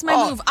 That was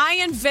my move. I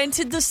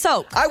invented the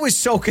soak. I was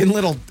soaking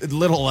little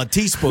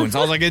teaspoons.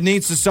 I was like, it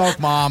needs to soak,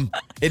 Mom.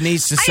 It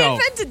needs to soak. I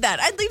invented that.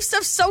 I'd leave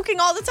stuff soaking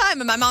all the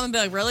time, and my mom would be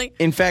like, really?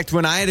 In fact,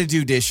 when I had to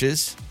do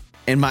dishes,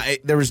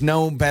 there was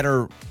no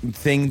better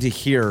thing to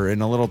hear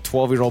in a little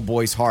 12-year-old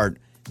boy's heart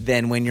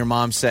than when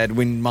mom's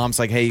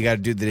like, hey, you got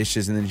to do the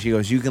dishes. And then she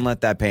goes, you can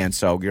let that pan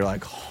soak. You're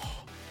like,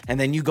 oh. And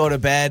then you go to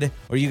bed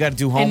or you got to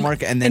do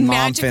homework and then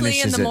mom finishes it.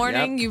 Magically in the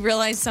morning, you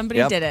realize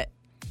somebody did it.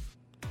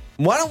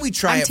 Why don't we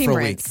try it for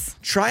a week?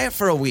 Try it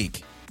for a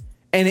week.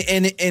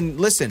 And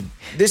listen,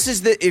 this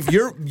is if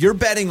you're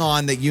betting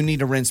on that you need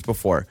to rinse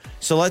before.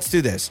 So let's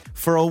do this.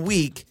 For a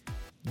week,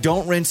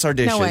 don't rinse our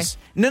dishes.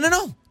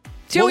 No.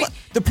 Joey,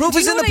 the proof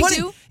is in the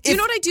pudding. Do you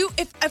know what I do?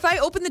 If I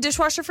open the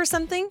dishwasher for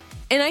something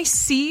and I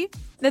see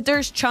that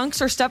there's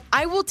chunks or stuff,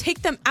 I will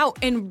take them out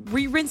and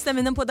re-rinse them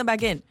and then put them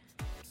back in.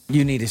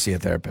 You need to see a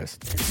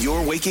therapist.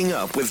 You're waking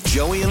up with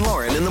Joey and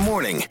Lauren in the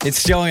morning.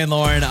 It's Joey and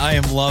Lauren. I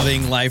am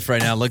loving life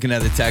right now. Looking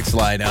at the text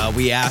line,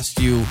 we asked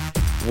you,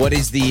 what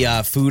is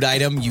the food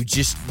item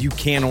you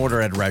can't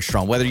order at a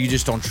restaurant? Whether you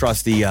just don't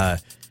trust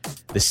the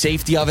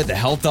safety of it, the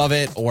health of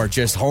it, or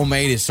just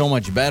homemade is so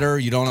much better.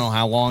 You don't know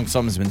how long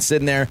something's been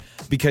sitting there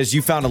because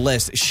you found a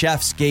list.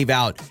 Chefs gave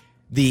out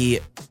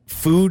the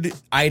food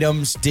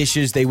items,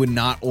 dishes they would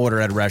not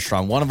order at a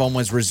restaurant. One of them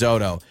was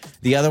risotto.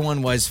 The other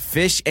one was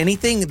fish.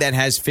 Anything that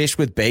has fish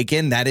with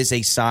bacon, that is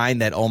a sign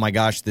that, oh my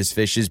gosh, this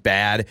fish is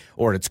bad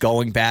or it's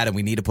going bad and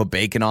we need to put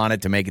bacon on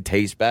it to make it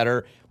taste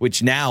better,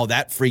 which now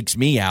that freaks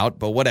me out,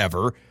 but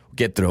whatever.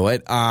 Get through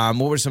it. What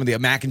were some of the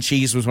mac and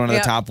cheese was one of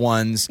the top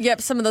ones.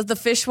 Yep, some of those. The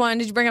fish one.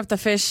 Did you bring up the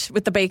fish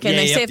with the bacon?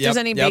 They say if there's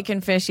any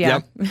bacon fish,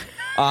 Yep.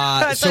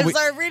 I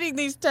started reading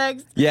these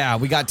texts. Yeah,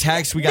 we got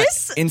texts. We got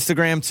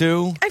Instagram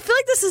too. I feel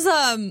like this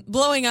is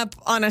blowing up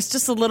on us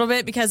just a little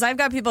bit because I've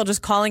got people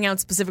just calling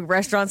out specific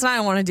restaurants, and I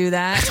don't want to do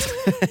that.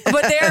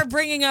 But they're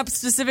bringing up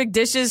specific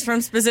dishes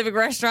from specific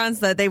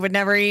restaurants that they would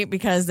never eat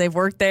because they've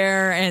worked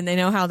there and they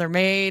know how they're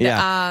made.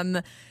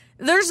 Yeah.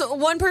 There's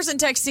one person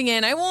texting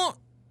in. I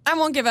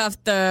won't give out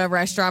the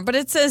restaurant, but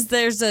it says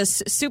there's a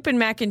soup and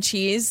mac and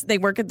cheese. They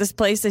work at this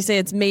place. They say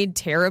it's made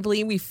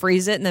terribly. We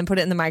freeze it and then put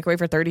it in the microwave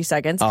for 30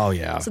 seconds. Oh,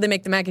 yeah. So they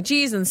make the mac and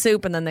cheese and the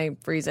soup, and then they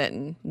freeze it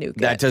and nuke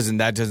that it.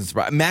 That doesn't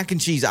surprise. Mac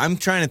and cheese, I'm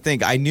trying to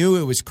think. I knew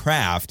it was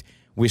Kraft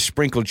with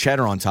sprinkled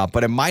cheddar on top,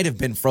 but it might have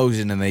been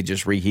frozen and they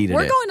just reheated it.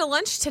 We're going to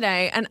lunch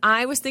today, and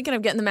I was thinking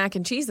of getting the mac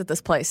and cheese at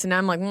this place, and now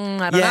I'm like, I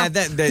don't know. Yeah,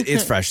 that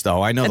it's fresh,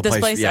 though. I know at the this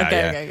place. Yeah.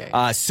 Okay.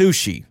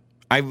 Sushi.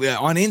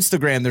 On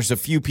Instagram, there's a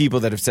few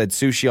people that have said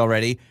sushi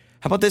already.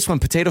 How about this one?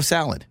 Potato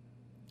salad.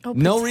 Oh,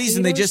 no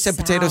reason. They just said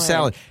potato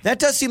salad. That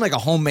does seem like a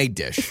homemade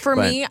dish. For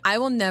me, I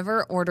will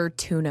never order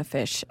tuna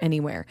fish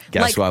anywhere.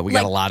 Guess what? We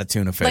got a lot of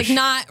tuna fish. Like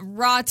not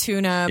raw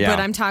tuna, but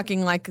I'm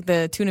talking like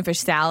the tuna fish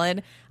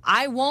salad.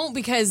 I won't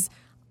because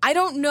I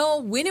don't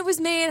know when it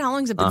was made, how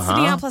long has it been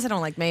sitting out. Plus, I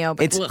don't like mayo.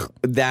 But it's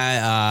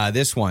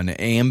this one,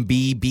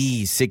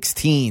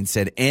 AMBB16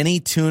 said any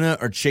tuna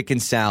or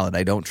chicken salad.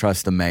 I don't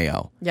trust the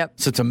mayo. Yep.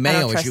 So it's a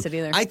mayo issue. I don't trust it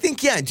either. I think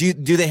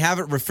Do they have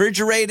it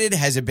refrigerated?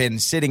 Has it been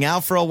sitting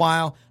out for a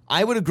while?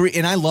 I would agree,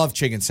 and I love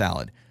chicken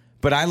salad.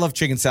 But I love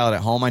chicken salad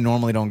at home. I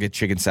normally don't get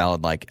chicken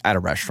salad like at a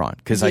restaurant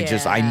because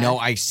I know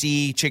I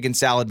see chicken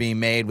salad being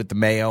made with the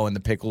mayo and the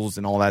pickles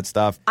and all that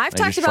stuff. I've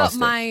talked about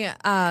my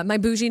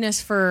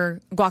bouginess for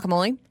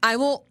guacamole. I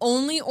will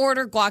only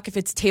order guac if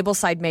it's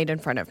tableside made in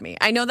front of me.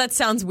 I know that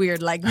sounds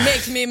weird, like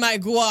make me my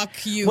guac,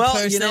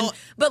 person.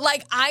 But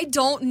like I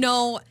don't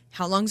know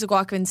how long's the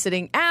guac been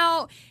sitting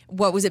out.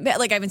 What was it?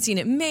 Like I haven't seen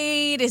it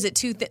made. Is it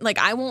too thin? Like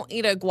I won't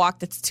eat a guac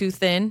that's too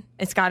thin.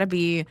 It's got to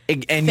be.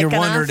 And you're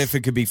wondering if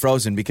it could be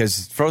frozen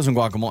because frozen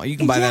guacamole you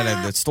can buy that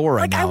at the store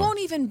right now. I won't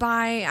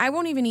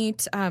even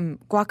eat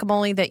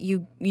guacamole that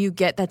you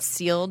get that's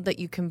sealed that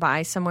you can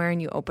buy somewhere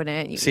and you open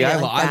it. And you see, I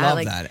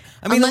love that.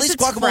 I mean, at least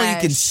guacamole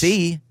you can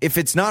see. If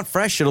it's not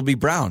fresh, it'll be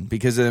brown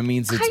because it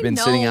means it's been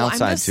sitting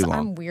outside too long.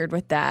 I'm weird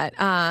with that.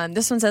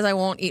 This one says I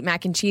won't eat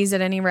mac and cheese at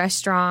any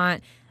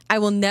restaurant. I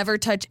will never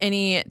touch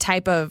any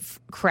type of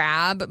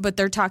crab, but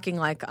they're talking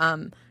like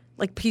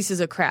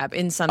pieces of crab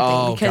in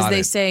something because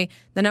they say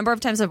the number of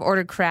times I've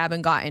ordered crab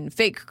and gotten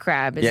fake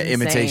crab is insane.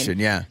 Imitation,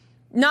 yeah.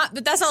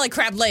 But that's not like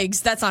crab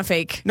legs. That's not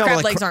fake. No,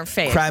 crab legs aren't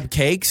fake. Crab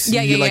cakes?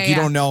 Yeah. You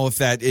don't know if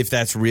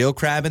that's real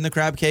crab in the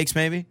crab cakes,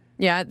 maybe?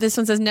 Yeah, this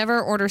one says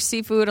never order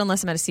seafood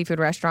unless I'm at a seafood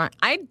restaurant.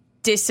 I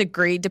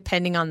disagree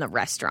depending on the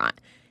restaurant.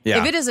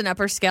 Yeah. If it is an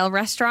upper scale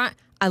restaurant,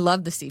 I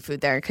love the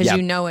seafood there because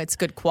you know it's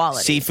good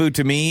quality. Seafood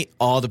to me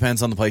all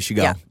depends on the place you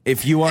go. Yeah.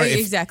 If you are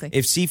exactly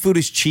if seafood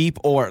is cheap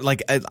or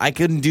like I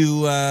couldn't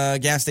do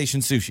gas station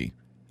sushi.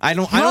 I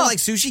don't like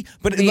sushi,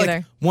 but Me like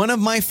either. one of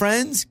my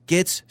friends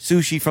gets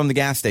sushi from the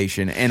gas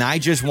station, and I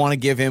just want to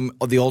give him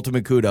the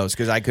ultimate kudos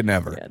because I could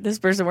never. Yeah, this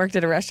person worked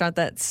at a restaurant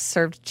that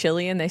served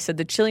chili, and they said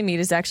the chili meat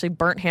is actually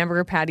burnt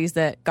hamburger patties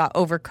that got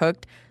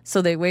overcooked.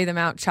 So they weigh them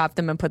out, chop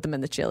them, and put them in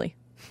the chili.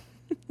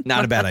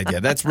 Not a bad idea.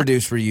 That's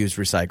reduce, reuse,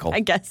 recycle. I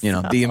guess You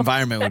know, so. the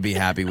environment would be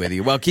happy with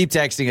you. Well, keep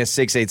texting us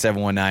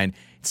 68719.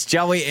 It's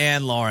Joey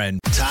and Lauren.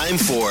 Time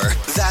for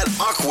That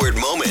Awkward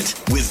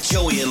Moment with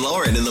Joey and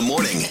Lauren in the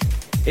morning.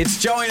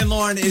 It's Joey and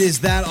Lauren. It is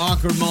that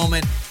awkward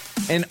moment.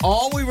 And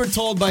all we were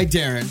told by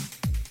Darren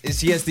is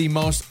he has the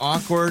most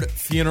awkward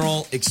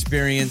funeral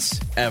experience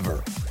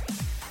ever.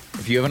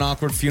 If you have an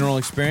awkward funeral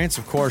experience,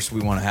 of course,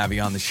 we want to have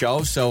you on the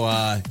show.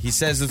 So he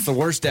says it's the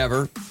worst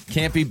ever.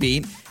 Can't be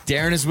beat.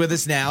 Darren is with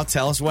us now.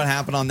 Tell us what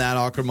happened on that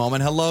awkward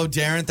moment. Hello,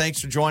 Darren. Thanks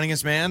for joining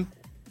us, man.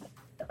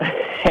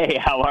 Hey,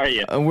 how are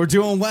you? We're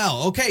doing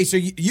well. Okay, so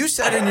you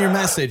said in your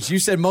message, you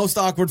said most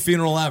awkward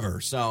funeral ever.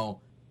 So,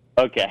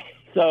 Okay,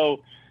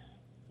 so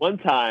one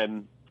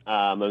time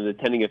I was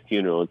attending a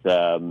funeral. It's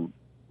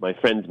my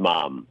friend's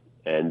mom,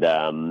 and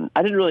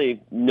I didn't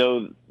really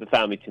know the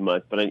family too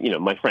much, but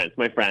my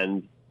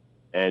friends,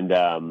 and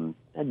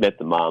I'd met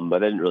the mom,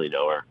 but I didn't really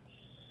know her.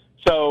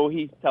 So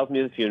he tells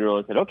me at the funeral,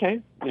 and I said,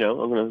 okay, I'm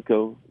going to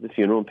go to the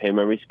funeral and pay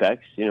my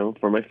respects,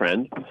 for my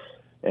friend.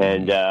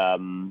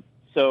 And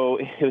so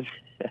it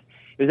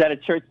was at a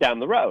church down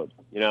the road,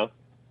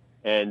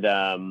 and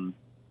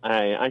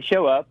I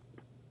show up,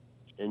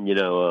 and,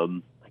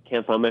 I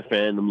can't find my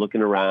friend. I'm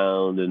looking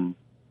around, and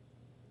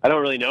I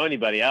don't really know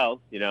anybody else,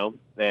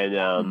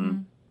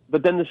 and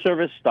but then the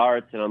service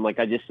starts, and I'm like,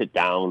 I just sit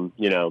down,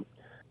 and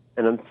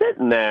I'm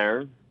sitting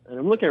there, and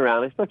I'm looking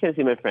around. I still can't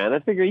see my friend. I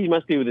figure he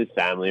must be with his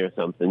family or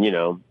something,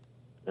 and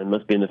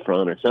must be in the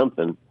front or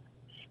something.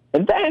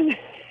 And then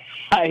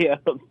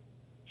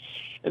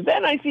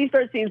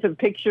start seeing some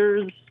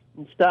pictures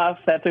and stuff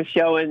that they're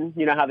showing,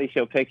 how they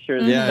show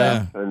pictures and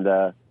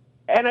stuff.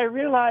 And I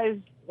realize,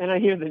 and I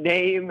hear the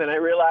name, and I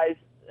realize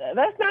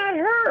that's not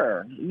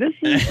her. This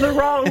is the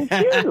wrong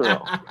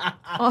funeral.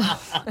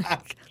 Oh,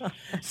 my God.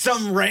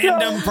 some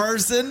random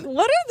person.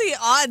 What are the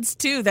odds,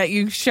 too, that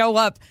you show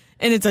up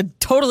and it's a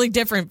totally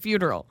different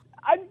funeral?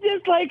 I'm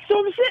just like, so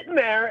I'm sitting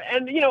there,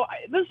 and,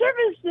 the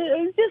service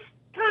is just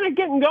kind of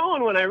getting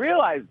going when I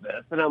realized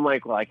this. And I'm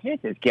like, well, I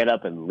can't just get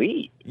up and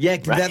leave. Yeah,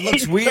 'cause that right?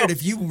 looks weird.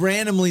 If you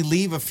randomly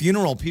leave a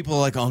funeral, people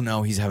are like, oh,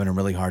 no, he's having a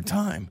really hard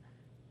time.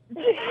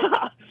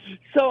 Yeah.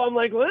 So I'm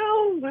like, well,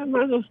 I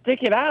might as well stick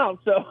it out.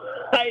 So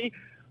I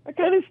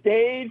kind of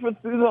stayed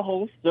through the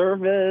whole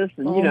service,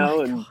 and,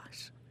 and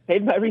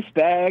paid my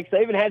respects.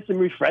 I even had some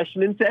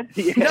refreshments at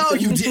the end. No,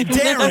 you did,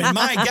 Darren,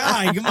 my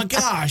guy. Oh, my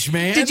gosh,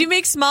 man. Did you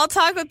make small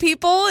talk with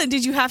people? And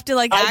did you have to,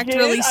 act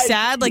really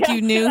sad,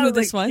 you knew who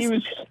this was?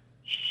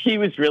 She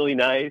was really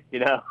nice,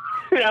 No.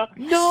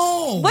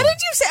 What did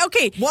you say?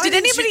 Okay, Why did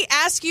didn't anybody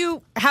ask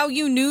you how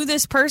you knew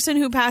this person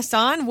who passed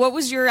on? What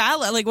was your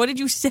outlet? What did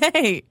you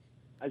say?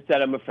 I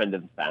said I'm a friend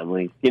of the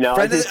family.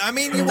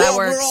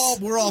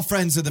 We're all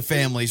friends of the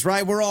families,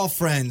 right? We're all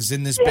friends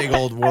in this big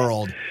old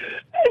world.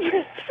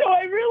 So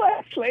I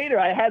realized later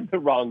I had the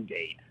wrong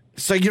date.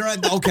 So you're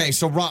at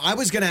I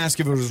was going to ask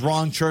if it was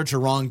wrong church or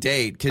wrong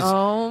date because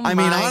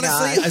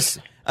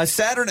honestly, a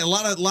Saturday, a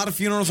lot of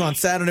funerals on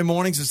Saturday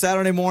mornings. A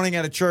Saturday morning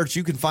at a church,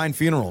 you can find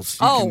funerals.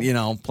 Plenty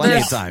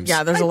of times.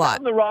 Yeah, there's a lot. I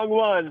found the wrong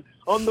one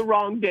on the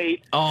wrong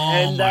date.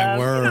 Oh, my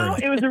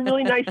word! It was a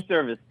really nice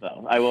service,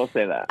 though. I will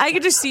say that. I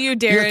could just see you,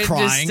 Darren. You're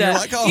crying. You're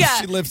like,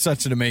 she lived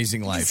such an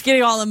amazing life. Just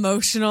getting all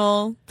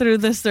emotional through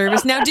the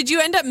service. Now, did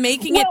you end up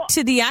making it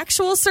to the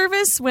actual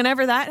service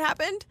whenever that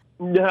happened?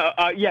 No,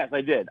 yes,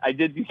 I did. I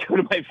did go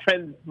to my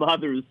friend's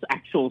mother's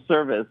actual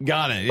service.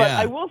 Got it, But yeah.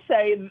 I will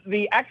say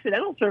the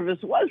accidental service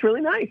was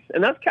really nice,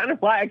 and that's kind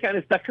of why I kind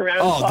of stuck around.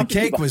 Oh, the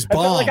cake was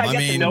bomb. I got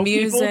to know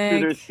people through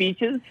their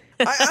speeches.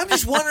 I'm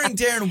just wondering,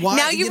 Darren, why...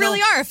 Now you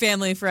really are a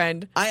family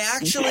friend.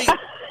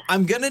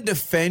 I'm going to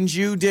defend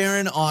you,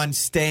 Darren, on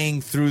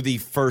staying through the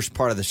first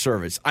part of the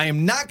service. I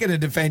am not going to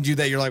defend you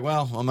that you're like,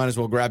 well, I might as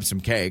well grab some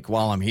cake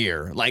while I'm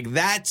here.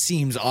 That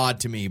seems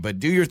odd to me, but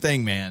do your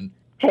thing, man.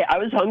 Hey, I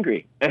was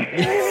hungry.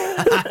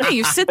 Hey,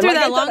 you sit through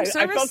that long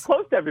service? I felt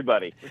close to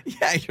everybody.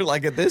 Yeah, you're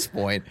like, at this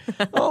point,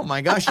 oh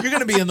my gosh, you're going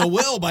to be in the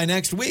will by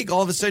next week.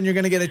 All of a sudden, you're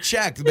going to get a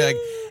check. To be like,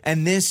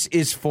 and this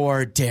is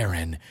for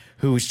Darren,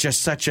 who's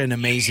just such an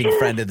amazing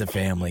friend of the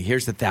family.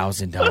 Here's the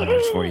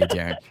 $1,000 for you,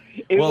 Darren.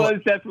 It was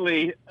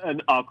definitely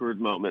an awkward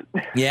moment.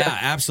 Yeah,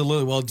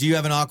 absolutely. Well, do you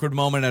have an awkward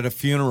moment at a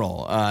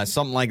funeral?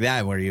 Something like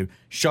that where you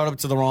showed up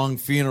to the wrong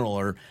funeral?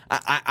 Or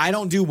I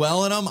don't do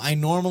well at them. I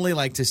normally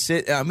like to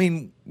sit. I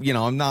mean,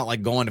 I'm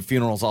not going to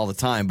funerals all the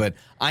time, but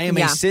I am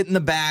a sit in the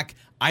back.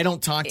 I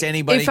don't talk to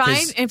anybody.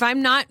 If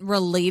I'm not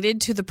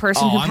related to the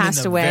person who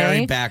passed away,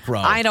 very back row.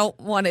 I don't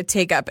want to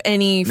take up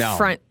any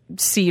front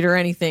seat or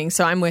anything.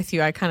 So I'm with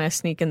you. I kind of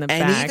sneak in the back.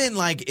 And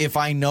even if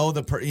I know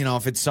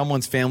if it's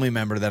someone's family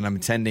member that I'm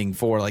attending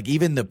for,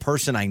 even the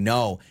person I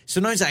know,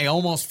 sometimes I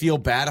almost feel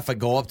bad if I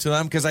go up to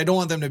them because I don't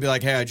want them to be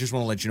like, hey, I just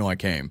want to let you know I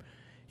came.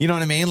 You know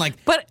what I mean?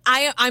 But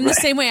I'm the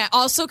same way. I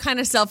also kind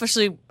of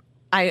selfishly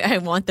I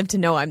want them to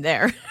know I'm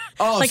there.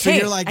 Oh, like, so hey,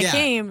 you're like, yeah, I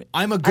came.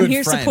 I'm a good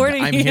here friend.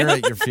 supporting I'm you. here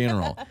at your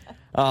funeral.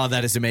 Oh,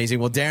 that is amazing.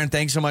 Well, Darren,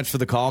 thanks so much for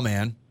the call,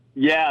 man.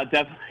 Yeah,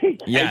 definitely.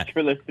 Yeah. Thanks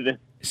for listening.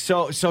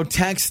 So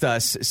text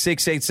us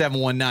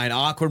 68719.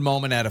 Awkward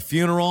moment at a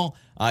funeral.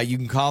 You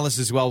can call us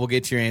as well. We'll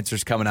get to your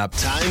answers coming up.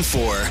 Time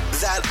for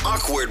That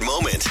Awkward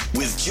Moment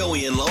with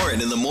Joey and Lauren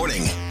in the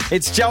morning.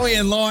 It's Joey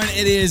and Lauren.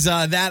 It is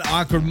That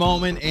Awkward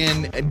Moment.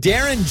 And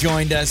Darren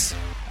joined us.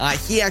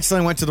 He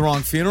accidentally went to the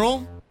wrong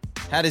funeral,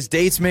 had his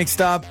dates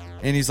mixed up,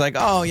 and he's like,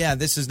 oh, yeah,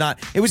 this is not.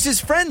 It was his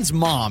friend's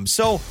mom.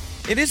 So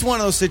it is one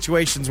of those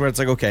situations where it's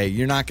like, okay,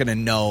 you're not going to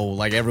know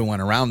like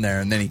everyone around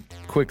there. And then he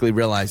quickly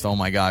realized, oh,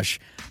 my gosh,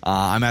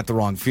 I'm at the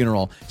wrong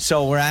funeral.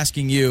 So we're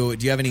asking you,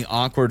 do you have any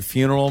awkward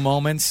funeral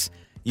moments?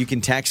 You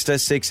can text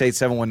us,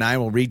 68719.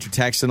 We'll read your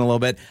text in a little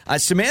bit.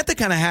 Samantha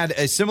kind of had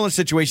a similar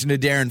situation to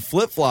Darren,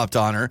 flip-flopped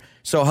on her.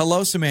 So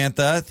hello,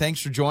 Samantha.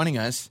 Thanks for joining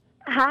us.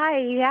 Hi,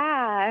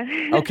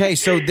 yeah. Okay,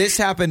 so this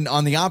happened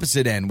on the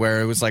opposite end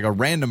where it was like a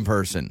random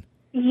person.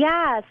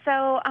 Yeah,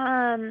 so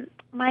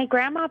my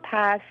grandma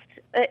passed.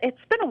 It's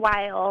been a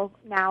while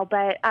now,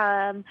 but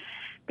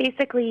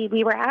basically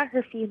we were at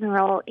her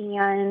funeral,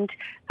 and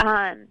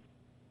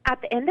at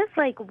the end of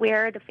like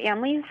where the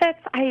family sits,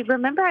 I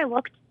remember I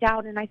looked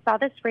down and I saw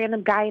this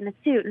random guy in a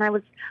suit, and I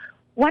was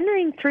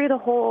wondering through the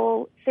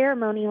whole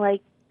ceremony,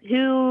 like,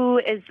 who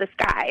is this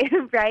guy,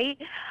 right?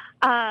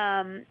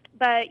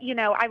 But, you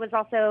know, I was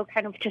also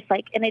kind of just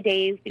like in a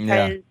daze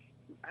because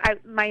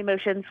my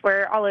emotions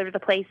were all over the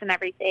place and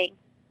everything.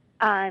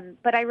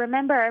 But I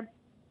remember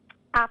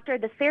after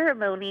the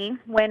ceremony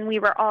when we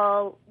were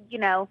all, you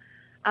know,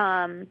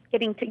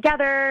 getting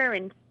together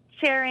and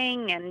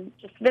sharing and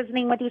just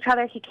visiting with each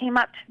other, he came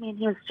up to me and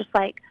he was just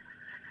like,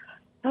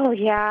 oh,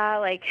 yeah,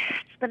 like,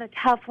 it's been a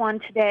tough one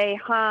today,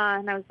 huh?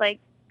 And I was like,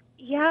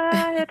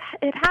 yeah,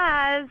 it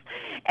has.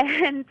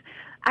 And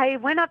I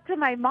went up to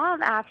my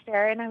mom after,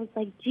 and I was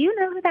like, do you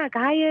know who that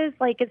guy is?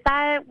 Like, is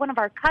that one of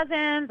our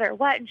cousins or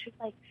what? And she was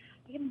like,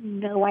 I have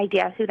no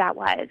idea who that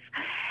was.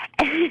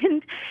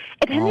 And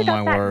it ended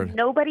up that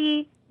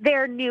nobody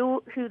there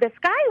knew who this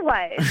guy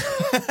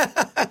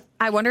was.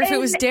 I wonder if it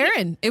was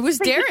Darren. It was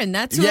Darren.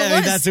 That's who it was.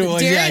 Yeah, that's who it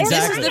was. Darren, Yeah,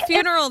 exactly. This is the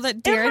funeral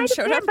that Darren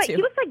showed up but to.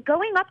 He was like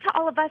going up to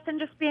all of us and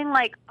just being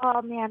like,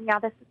 oh man, yeah,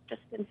 this has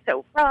just been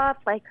so rough.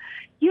 Like,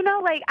 you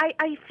know, like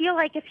I feel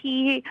like if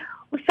he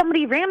was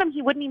somebody random,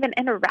 he wouldn't even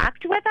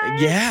interact with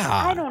us. Yeah.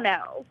 I don't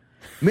know.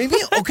 Maybe,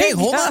 okay,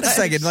 hold on a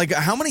second. Like,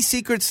 how many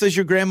secrets does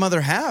your grandmother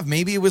have?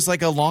 Maybe it was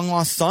like a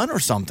long-lost son or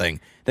something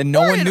that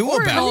no one knew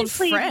or about. An old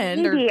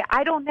friend. Maybe,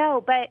 I don't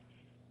know, but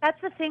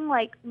that's the thing,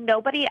 like,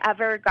 nobody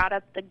ever got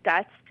up the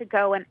guts to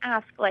go and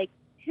ask, like,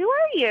 who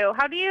are you?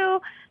 How do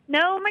you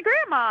know my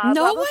grandma?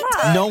 No blah, blah, one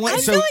blah. did. No one- I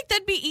so- feel like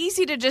that'd be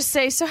easy to just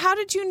say, so how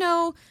did you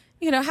know,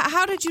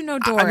 how did you know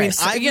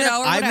Doris? I mean, I've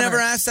whatever. never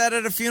asked that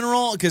at a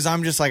funeral because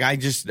I'm just like,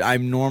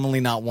 I'm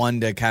normally not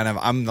one to kind of,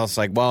 I'm just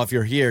like, well, if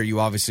you're here, you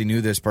obviously knew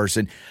this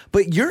person.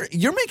 But you're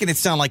making it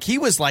sound like he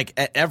was like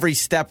at every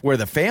step where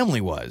the family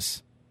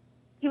was.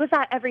 He was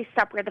at every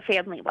step where the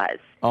family was.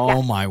 Oh,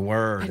 Yes. my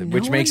word. And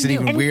Which no makes one it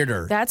knew. even And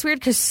weirder. That's weird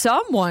because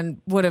someone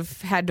would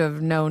have had to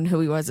have known who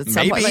he was at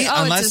some point. Like,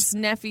 oh, unless, it's his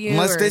nephew.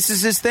 Unless or this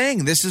is his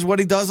thing. This is what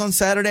he does on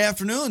Saturday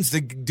afternoons.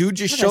 The dude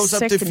just what a shows up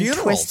sick to and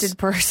funerals. twisted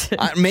person.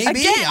 Maybe.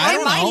 Again, I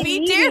don't it might know.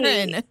 be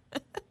Darren.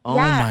 Oh,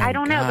 yeah, my I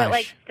don't know, but gosh.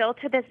 like still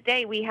to this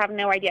day, we have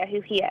no idea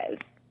who he is.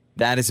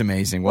 That is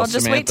amazing. Well,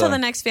 just Samantha, wait till the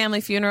next family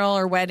funeral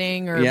or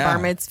wedding or Yeah. bar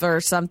mitzvah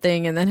or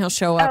something, and then he'll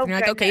show up. Oh, and you're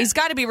like, okay, goodness. he's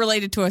got to be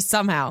related to us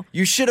somehow.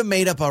 You should have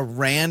made up a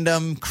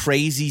random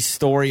crazy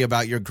story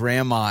about your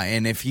grandma,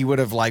 and if he would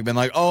have like been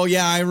like, "Oh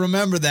yeah, I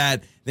remember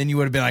that," then you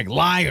would have been like,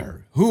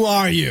 "Liar! Who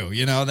are you?"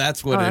 You know,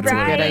 that's what it that's a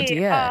would good have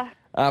idea.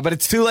 But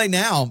it's too late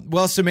now.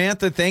 Well,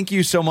 Samantha, thank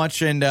you so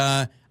much, and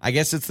I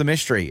guess it's the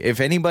mystery. If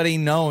anybody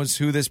knows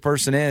who this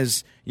person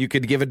is, you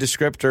could give a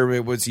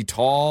descriptor. Was he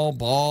tall,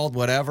 bald,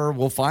 whatever?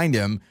 We'll find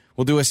him.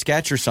 We'll do a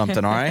sketch or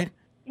something, all right?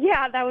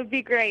 Yeah, that would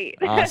be great.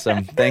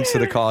 Awesome. Thanks for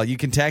the call. You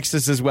can text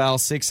us as well,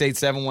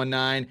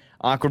 68719,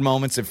 awkward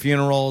moments at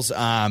funerals.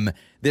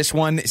 This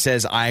one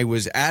says, I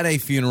was at a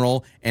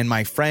funeral and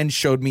my friend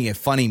showed me a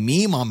funny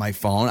meme on my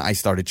phone. I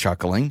started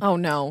chuckling. Oh,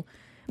 no.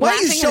 Why are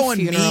you Laughing at a showing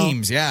funeral.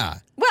 memes? Yeah.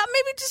 Well,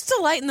 maybe just to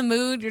lighten the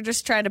mood. You're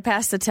just trying to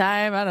pass the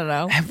time. I don't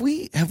know. Have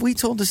we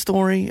told the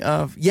story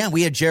of,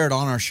 we had Jared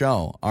on our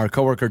show, our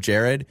coworker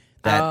Jared,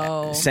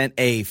 that sent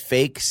a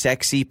fake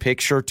sexy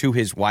picture to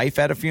his wife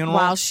at a funeral.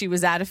 While she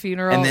was at a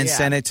funeral. And then yeah.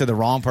 sent it to the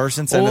wrong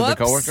person, sent it to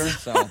the Whoops. coworker.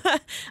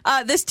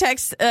 So. This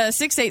text,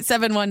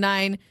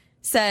 68719,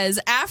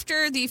 says,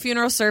 after the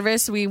funeral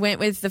service, we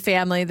went with the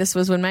family. This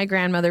was when my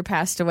grandmother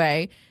passed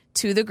away,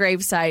 to the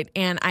gravesite,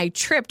 and I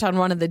tripped on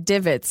one of the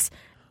divots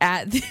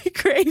at the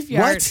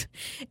graveyard. What?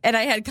 And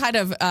I had kind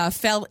of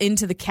fell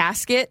into the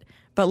casket,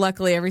 but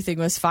luckily everything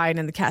was fine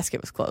and the casket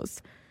was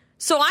closed.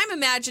 So I'm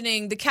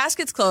imagining the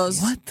casket's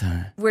closed. What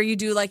the? Where you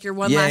do like your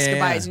one last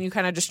goodbyes and you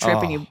kind of just trip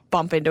and you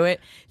bump into it.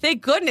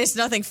 Thank goodness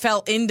nothing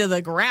fell into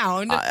the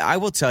ground. I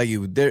will tell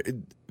you,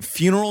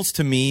 funerals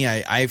to me,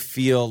 I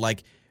feel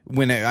like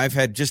I've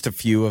had just a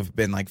few have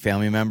been like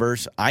family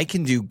members, I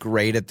can do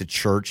great at the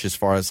church as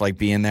far as like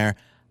being there.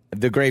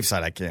 The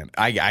graveside, I can't.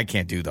 I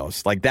can't do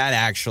those. Like that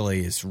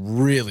actually is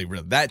really,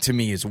 really, that to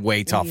me is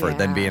way tougher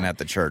than being at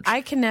the church.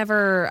 I can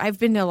never, I've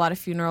been to a lot of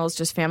funerals,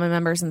 just family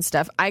members and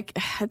stuff.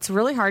 It's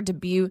really hard to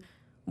be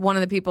one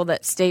of the people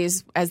that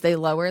stays as they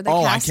lower the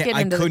casket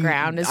into the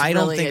ground. I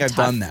don't think I've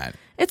done that.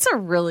 It's a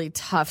really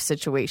tough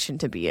situation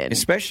to be in.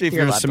 Especially if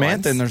you're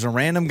Samantha and there's a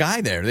random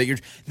guy there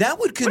that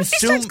would consume. What if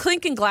he starts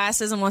clinking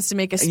glasses and wants to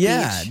make a speech?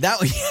 Yeah,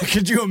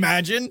 could you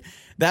imagine?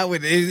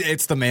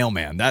 It's the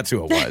mailman. That's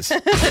who it was.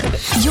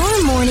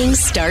 Your mornings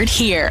start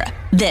here.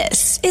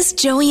 This is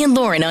Joey and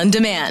Lauren on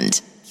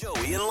Demand.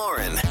 Joey and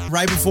Lauren.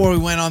 Right before we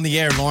went on the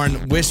air,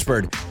 Lauren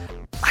whispered,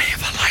 I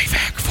have a life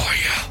hack for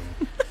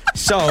you.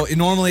 So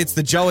normally it's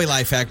the Joey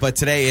life hack, but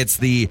today it's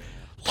the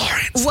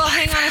Lauren's Well, life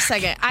hang on hack. a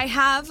second. I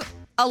have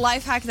a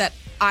life hack that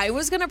I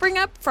was going to bring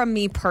up from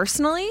me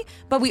personally,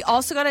 but we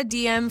also got a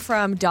DM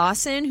from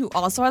Dawson who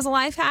also has a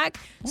life hack.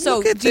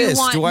 So do you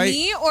want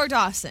me or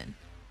Dawson?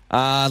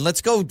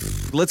 Let's go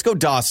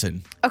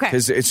Dawson. Okay.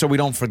 So we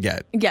don't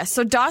forget. Yes.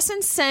 So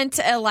Dawson sent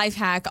a life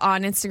hack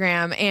on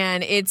Instagram,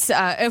 and it's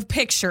a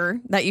picture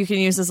that you can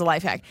use as a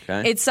life hack.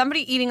 Okay. It's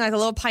somebody eating like a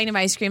little pint of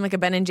ice cream, like a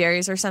Ben &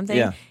 Jerry's or something.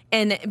 Yeah.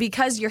 And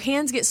because your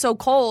hands get so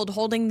cold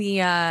holding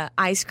the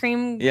ice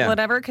cream,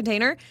 whatever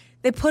container,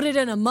 they put it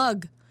in a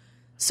mug.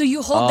 So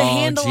you hold the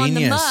handle on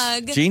the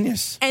mug.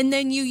 Genius. And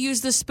then you use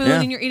the spoon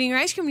and you're eating your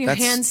ice cream and your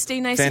hands stay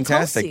nice and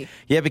cozy.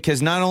 Yeah,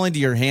 because not only do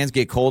your hands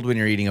get cold when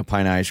you're eating a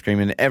pint of ice cream,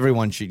 and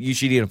you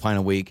should eat a pint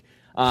a week,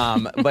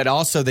 but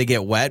also they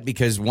get wet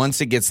because once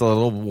it gets a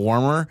little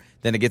warmer,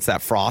 then it gets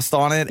that frost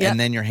on it, and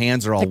then your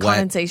hands are all wet.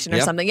 Condensation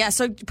or something. Yeah,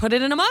 so put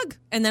it in a mug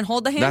and then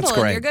hold the handle. That's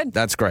great. And you're good.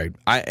 That's great.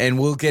 And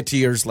we'll get to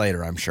yours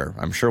later, I'm sure.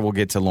 I'm sure we'll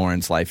get to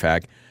Lauren's life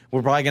hack.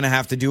 We're probably going to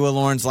have to do a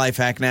Lauren's life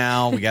hack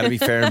now. We got to be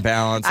fair and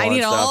balanced. I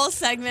need a whole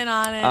segment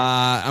on it.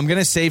 I'm going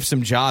to save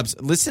some jobs.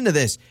 Listen to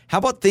this. How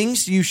about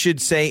things you should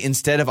say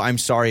instead of I'm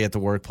sorry at the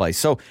workplace?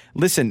 So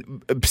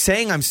listen,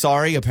 saying I'm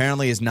sorry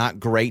apparently is not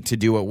great to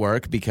do at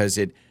work because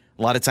a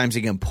lot of times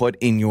it can put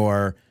in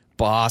your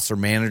boss or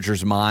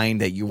manager's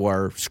mind that you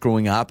are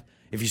screwing up.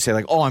 If you say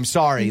like, oh, I'm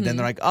sorry, then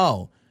they're like,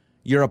 oh,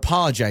 you're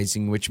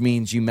apologizing, which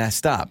means you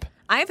messed up.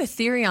 I have a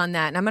theory on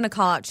that, and I'm going to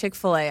call out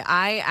Chick-fil-A.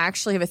 I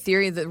actually have a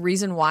theory the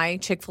reason why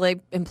Chick-fil-A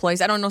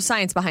employees, I don't know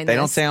science behind this. They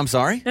don't say I'm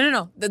sorry?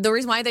 No. The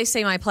reason why they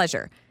say my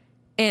pleasure.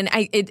 And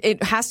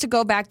it has to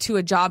go back to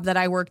a job that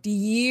I worked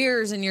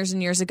years and years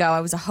and years ago.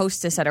 I was a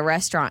hostess at a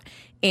restaurant.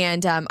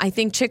 And I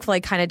think Chick-fil-A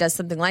kind of does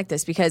something like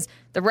this because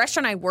the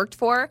restaurant I worked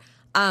for,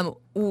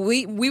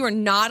 we were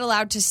not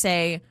allowed to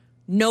say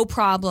no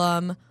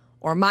problem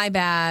or my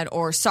bad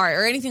or sorry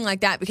or anything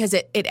like that because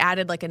it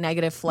added like a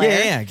negative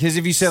flair. Yeah, because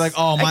if you say like,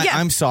 oh,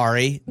 I'm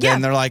sorry, then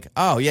they're like,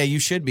 oh, yeah, you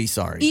should be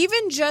sorry.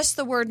 Even just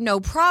the word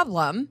no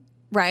problem,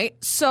 right?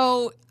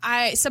 So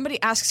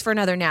somebody asks for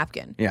another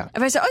napkin. Yeah.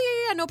 If I say,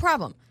 oh, yeah, no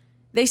problem.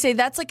 They say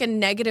that's like a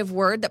negative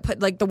word that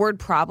put like the word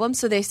problem.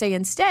 So they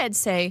instead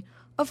say,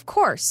 of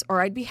course,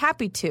 or I'd be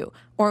happy to,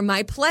 or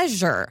my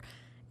pleasure.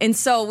 And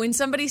so when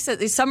somebody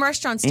says, some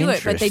restaurants do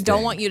it, but they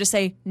don't want you to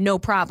say no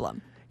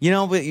problem. You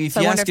know, but if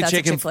you ask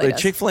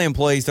Chick-fil-A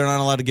employees, they're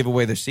not allowed to give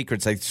away their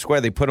secrets. I swear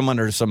they put them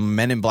under some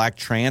Men in Black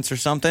trance or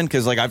something.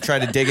 Because like I've tried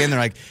to dig in, they're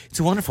like, "It's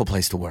a wonderful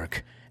place to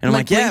work," and I'm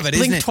like, "Yeah, but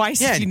isn't it?"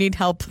 Twice if you need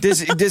help.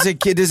 Does a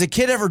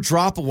kid ever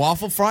drop a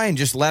waffle fry and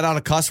just let out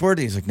a cuss word?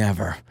 He's like,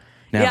 "Never."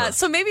 Yeah,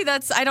 so maybe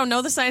I don't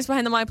know the science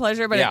behind the my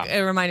pleasure, but it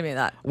reminded me of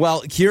that.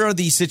 Well, here are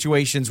these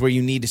situations where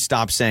you need to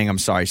stop saying I'm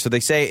sorry. So they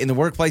say in the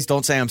workplace,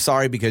 don't say I'm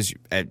sorry because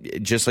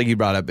just like you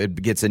brought up,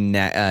 it gets a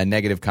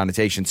negative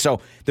connotation.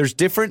 So there's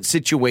different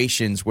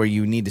situations where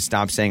you need to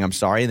stop saying I'm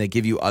sorry, and they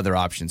give you other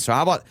options. So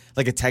how about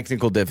like a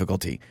technical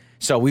difficulty?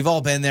 So we've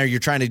all been there.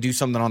 You're trying to do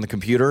something on the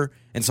computer,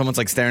 and someone's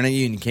like staring at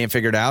you, and you can't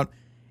figure it out.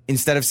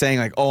 Instead of saying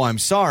like, oh, I'm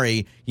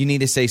sorry, you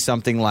need to say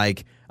something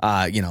like,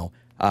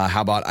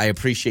 how about I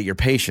appreciate your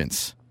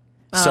patience?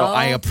 So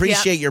I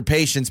appreciate your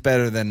patience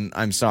better than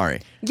I'm sorry.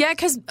 Yeah,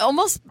 because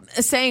almost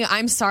saying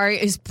I'm sorry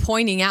is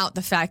pointing out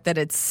the fact that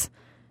it's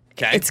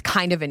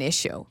kind of an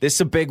issue. This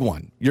is a big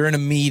one. You're in a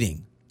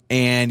meeting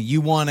and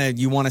you want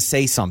to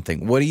say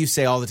something. What do you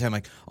say all the time?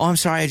 Like, oh, I'm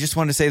sorry, I just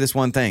wanted to say this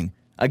one thing.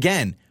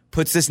 Again,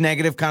 puts this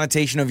negative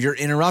connotation of you're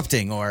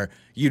interrupting or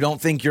you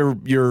don't think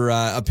your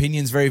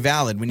opinion's very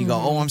valid. When you go,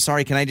 oh, I'm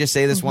sorry, can I just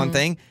say this one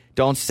thing?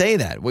 Don't say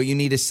that. What you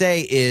need to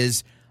say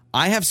is,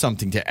 I have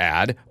something to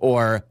add,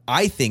 or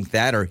I think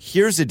that, or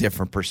here's a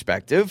different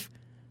perspective.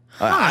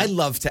 I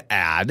love to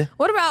add.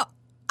 What about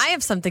I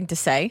have something to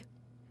say?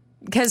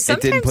 Because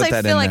sometimes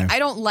I feel like I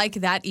don't like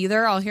that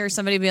either. I'll hear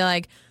somebody be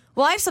like,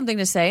 well, I have something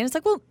to say. And it's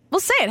like, well,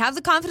 say it. Have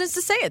the confidence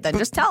to say it then.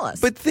 Just tell us.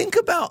 But think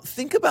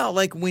about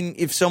like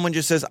if someone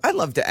just says, I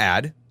love to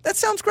add. That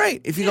sounds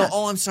great. If you go,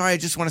 oh, I'm sorry, I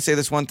just want to say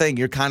this one thing.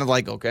 You're kind of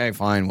like, okay,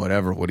 fine,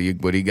 whatever. What do you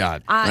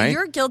got? Right?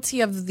 You're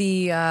guilty of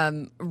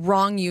the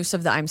wrong use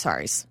of the I'm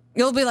sorries.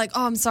 You'll be like,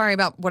 oh, I'm sorry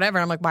about whatever.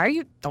 I'm like,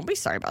 don't be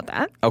sorry about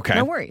that. Okay.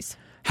 No worries.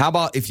 How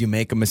about if you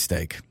make a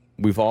mistake?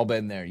 We've all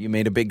been there. You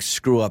made a big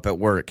screw up at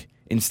work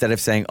instead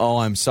of saying, oh,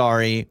 I'm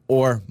sorry,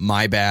 or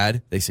my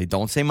bad, they say,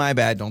 don't say my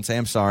bad, don't say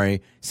I'm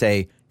sorry,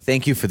 say,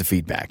 thank you for the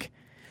feedback.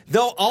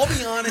 Though I'll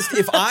be honest,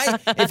 if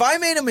I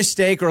made a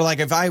mistake, or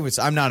like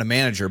I'm not a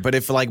manager, but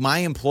if like my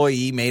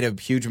employee made a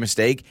huge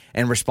mistake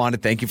and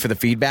responded, thank you for the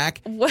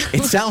feedback,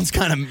 it sounds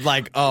kind of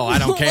like, oh, I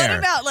don't care. What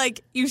about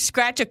like you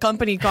scratch a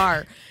company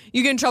car?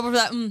 You get in trouble for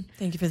that.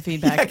 Thank you for the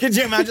feedback. Yeah, could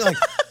you imagine like,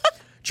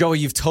 Joey,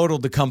 you've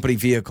totaled the company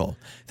vehicle.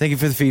 Thank you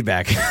for the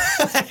feedback.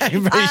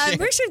 I'm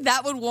pretty sure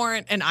that would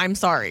warrant an I'm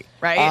sorry,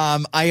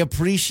 right? I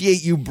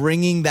appreciate you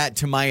bringing that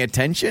to my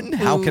attention.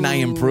 How can I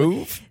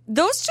improve?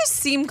 Those just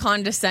seem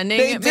condescending,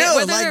 They do,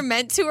 whether like, they're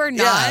meant to or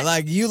not. Yeah,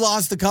 like you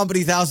lost the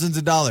company thousands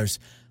of dollars.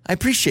 I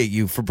appreciate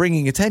you for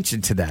bringing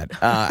attention to that.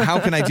 How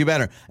can I do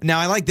better? Now,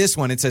 I like this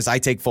one. It says, I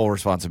take full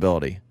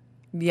responsibility.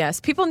 Yes,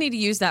 people need to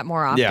use that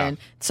more often. Yeah.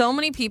 So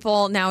many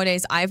people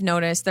nowadays, I've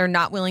noticed, they're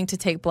not willing to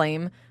take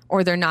blame,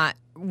 or they're not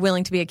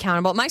willing to be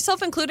accountable.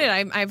 Myself included,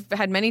 I've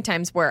had many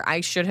times where I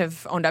should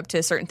have owned up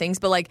to certain things,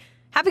 but like,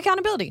 have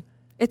accountability.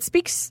 It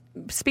speaks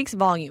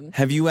volume.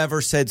 Have you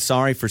ever said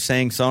sorry for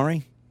saying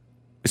sorry?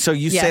 So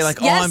you say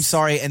like, oh, Yes. I'm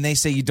sorry, and they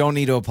say you don't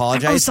need to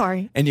apologize. Oh,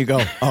 sorry. And you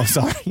go, oh,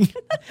 sorry.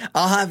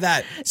 I'll have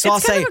that. So It's I'll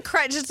kind say, of a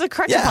crutch. It's a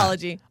crutch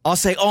apology. I'll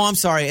say, oh, I'm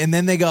sorry. And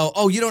then they go,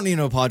 oh, you don't need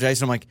to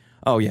apologize. And I'm like,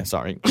 oh, yeah,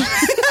 sorry.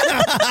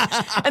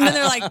 And then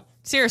they're like,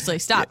 seriously,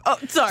 stop. Oh,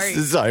 sorry.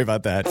 Sorry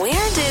about that. Where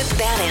did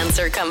that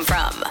answer come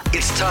from?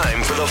 It's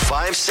time for the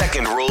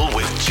 5-second rule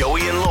with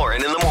Joey and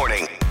Lauren in the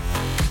morning.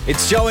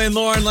 It's Joey and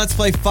Lauren. Let's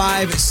play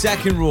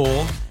 5-second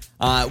rule.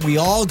 We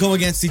all go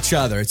against each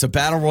other. It's a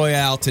battle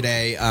royale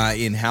today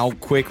in how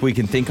quick we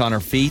can think on our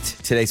feet.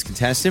 Today's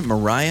contestant,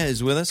 Mariah,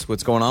 is with us.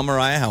 What's going on,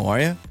 Mariah? How are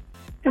you?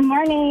 Good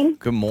morning.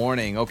 Good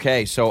morning.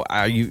 Okay, so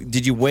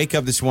did you wake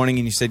up this morning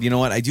and you said, you know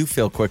what, I do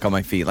feel quick on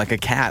my feet, like a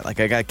cat,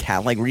 like I got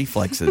cat-like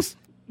reflexes?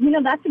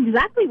 That's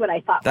exactly what I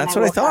thought. That's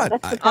what I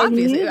thought.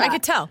 Obviously, I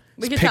could tell.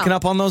 We could Picking tell.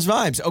 up on those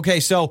vibes. Okay,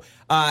 so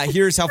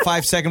here's how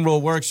 5-second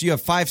rule works. You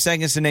have 5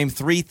 seconds to name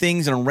 3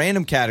 things in a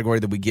random category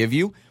that we give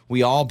you.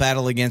 We all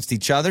battle against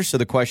each other. So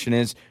the question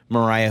is,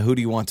 Mariah, who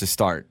do you want to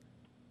start?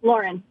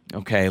 Lauren.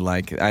 Okay, I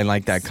like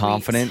that. Sweet.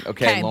 Confident.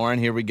 Okay, Lauren,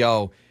 here we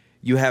go.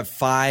 You have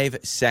 5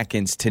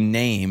 seconds to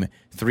name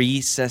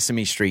 3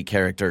 Sesame Street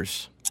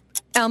characters.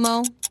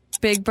 Elmo,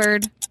 Big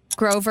Bird,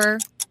 Grover,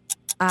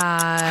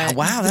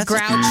 wow, that's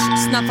Grouch,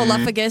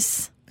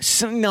 Snuffleupagus.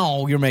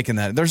 No, you're making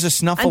that. There's a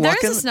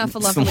Snuffleupagus. There's a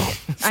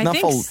Snuffleupagus. I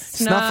think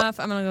Snuff.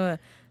 I'm going to go with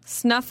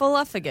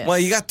Snuffleupagus. Well,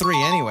 you got 3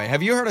 anyway.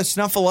 Have you heard of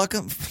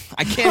Snuffleupagus?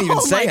 I can't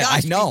even say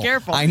gosh, it. I know. Be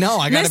careful. I know.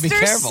 I got to be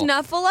careful.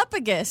 Mr.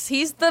 Snuffleupagus.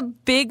 He's the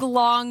big,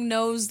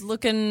 long-nosed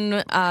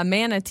looking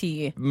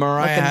manatee.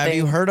 Mariah, have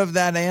you heard of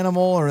that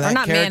animal or that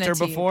character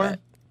manatee, before?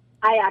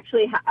 I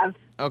actually have.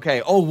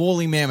 Okay. Oh,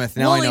 woolly mammoth.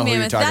 Now woolly I know mammoth. who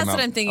you're talking That's about.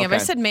 what I'm thinking of. I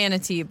said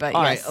manatee, but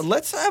All yes. right.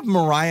 Let's have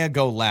Mariah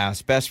go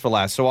last. Best for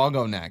last. So I'll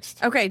go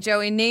next. Okay,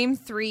 Joey, name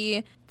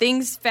 3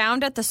 things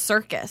found at the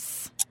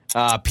circus.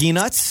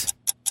 Peanuts,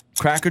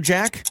 Cracker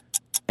Jack,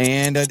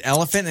 and an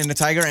elephant and a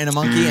tiger and a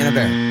monkey and a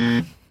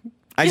bear.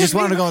 I just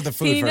wanted to go with the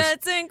food Peanuts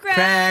first. and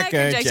Cracker Jacks.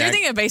 Jack. You're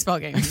thinking of baseball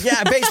games.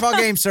 Yeah, baseball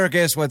game,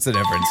 circus. What's the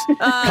difference?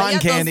 Cotton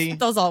candy.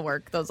 Those all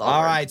work.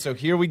 All right, so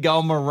here we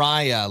go,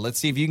 Mariah. Let's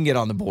see if you can get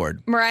on the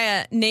board.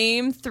 Mariah,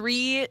 name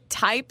 3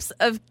 types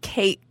of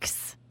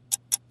cakes.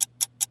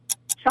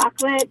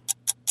 Chocolate,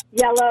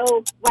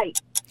 yellow,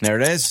 white.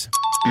 There it is.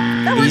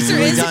 That works.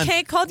 There Easily is done. a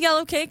cake called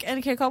yellow cake and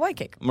a cake called white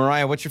cake.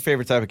 Mariah, what's your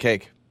favorite type of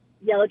cake?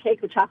 Yellow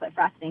cake with chocolate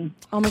frosting.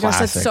 Oh my gosh,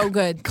 that's so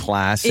good.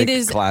 Classic. It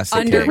is classic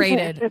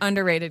underrated. cake.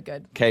 Underrated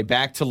good. Okay,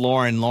 back to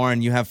Lauren.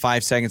 Lauren, you have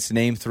 5 seconds to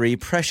name 3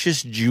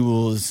 precious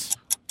jewels.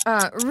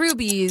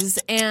 Rubies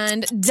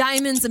and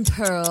diamonds and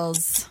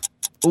pearls.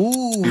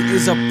 Ooh,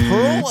 is a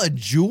pearl a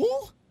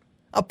jewel?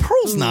 A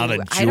pearl's not a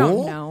jewel. I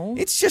don't know.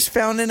 It's just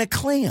found in a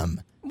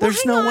clam.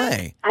 There's no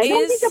way. I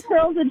don't think a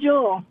pearl's a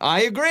jewel.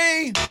 I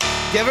agree.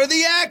 Give her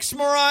the X,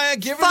 Mariah.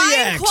 Give her the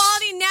Fine X.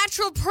 quality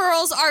natural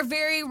pearls are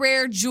very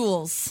rare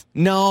jewels.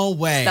 No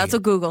way. That's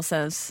what Google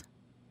says.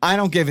 I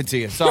don't give it to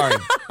you. Sorry.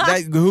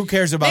 Who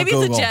cares about Maybe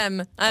Google? it's a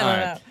gem. I don't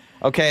know.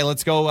 Okay,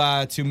 let's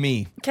go to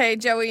me. Okay,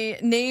 Joey,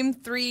 name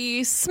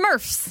 3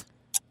 Smurfs.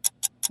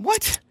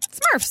 What?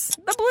 Smurfs,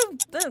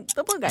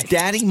 the blue guys.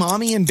 Daddy,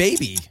 mommy, and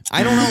baby.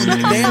 I don't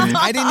know.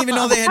 I didn't even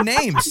know they had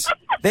names.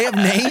 They have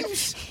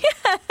names?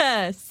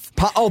 Yes.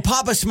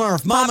 Papa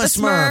Smurf, Mama Papa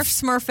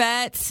Smurf.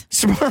 Smurfette.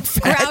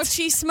 Smurfette.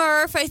 Grouchy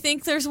Smurf, I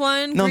think there's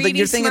one. No, Greedy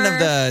you're thinking Smurf. of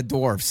the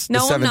dwarfs. No,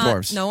 the 7 I'm not.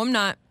 dwarfs. No, I'm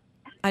not.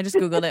 I just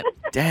Googled it.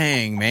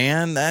 Dang,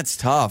 man, that's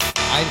tough.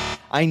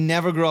 I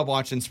never grew up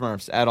watching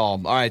Smurfs at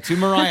all. All right, to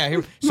Mariah.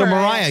 Here. So,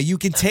 Mariah, you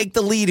can take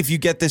the lead if you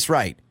get this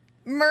right.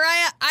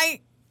 Mariah, I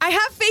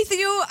have faith in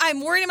you.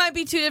 I'm worried it might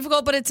be too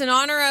difficult, but it's in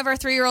honor of our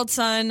 3-year-old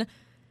son.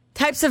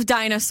 Types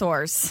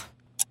Dinosaurs.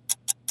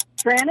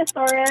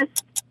 Tyrannosaurus,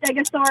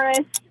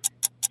 Stegosaurus,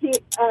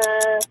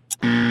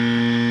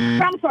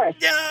 Brontosaurus.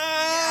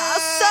 Yeah,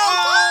 so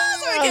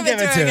close. Give it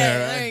to her.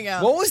 There you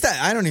go. What was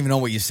that? I don't even know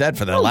what you said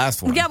for that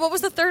last one. Yeah, what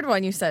was the third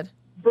one you said?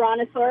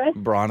 Brontosaurus.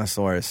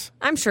 Brontosaurus.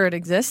 I'm sure it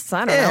exists.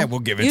 I don't know. Yeah, we'll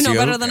give it to you. You know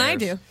better Who than I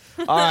cares? do.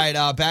 All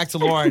right, back to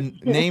Lauren.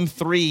 Name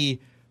 3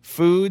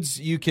 foods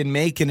you can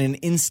make in an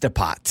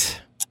Instapot.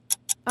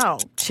 Oh,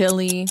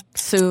 chili,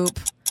 soup,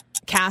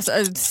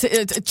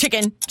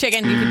 chicken.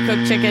 Chicken. You could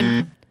cook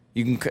chicken.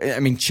 You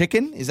can.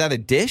 Chicken? Is that a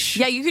dish?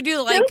 Yeah, you could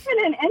do like. Soup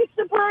in an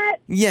Instapot?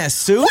 Yeah,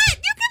 soup. What?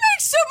 You can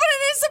make soup in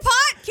an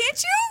Instapot,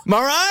 can't you?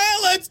 Mariah,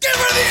 let's give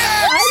her the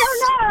X. I don't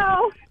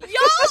know.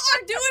 Y'all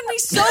are doing me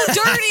so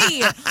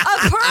dirty.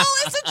 A pearl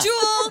is a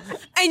jewel,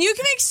 and you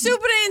can make soup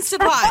in an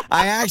Instapot.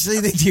 I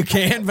actually think you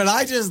can, but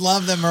I just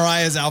love that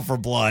Mariah's out for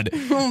blood.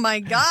 Oh my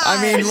God.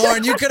 I mean,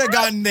 Lauren, you could have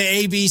gotten the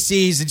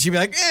ABCs, and she'd be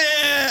like,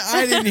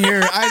 I didn't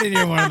hear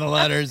one of the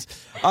letters.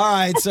 All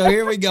right, so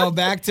here we go.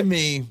 Back to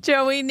me.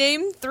 Joey,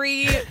 name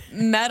 3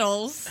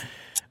 metals.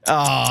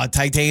 Oh,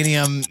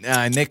 titanium,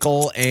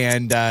 nickel,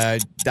 and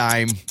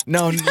dime.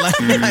 No, I'm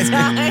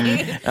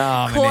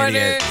quarter,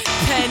 an idiot.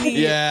 penny.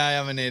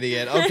 Yeah, I'm an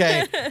idiot.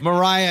 Okay,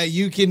 Mariah,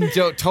 you can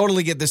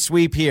totally get the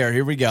sweep here.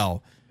 Here we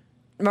go.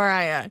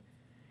 Mariah,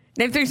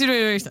 name 3 to do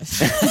at recess.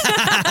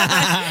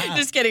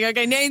 Just kidding.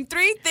 Okay, name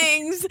 3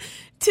 things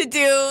to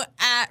do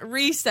at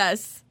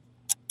recess.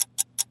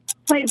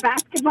 Play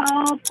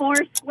basketball, 4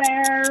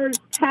 squares,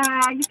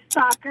 tag,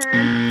 soccer.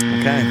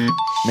 Okay.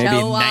 Maybe Show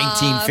in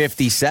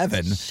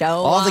 1957. Show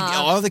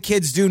all the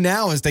kids do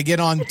now is they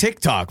get on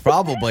TikTok,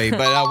 probably.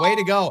 But way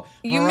to go,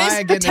 You Mariah, missed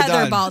the getting it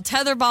done. tetherball.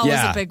 Tetherball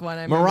was a big one.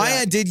 I remember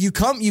Mariah, that. you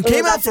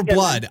came out for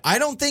blood. I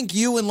don't think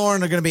you and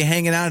Lauren are going to be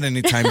hanging out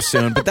anytime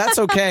soon, but that's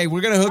okay.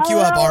 We're going to hook you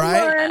up, all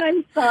right? Lauren,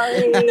 I'm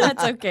sorry.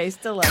 That's okay.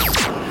 Still love you.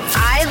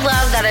 I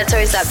love that it's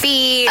always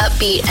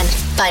upbeat, and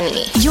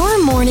funny.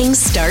 Your mornings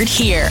start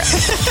here.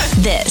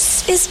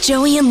 This is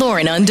Joey and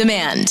Lauren on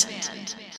Demand.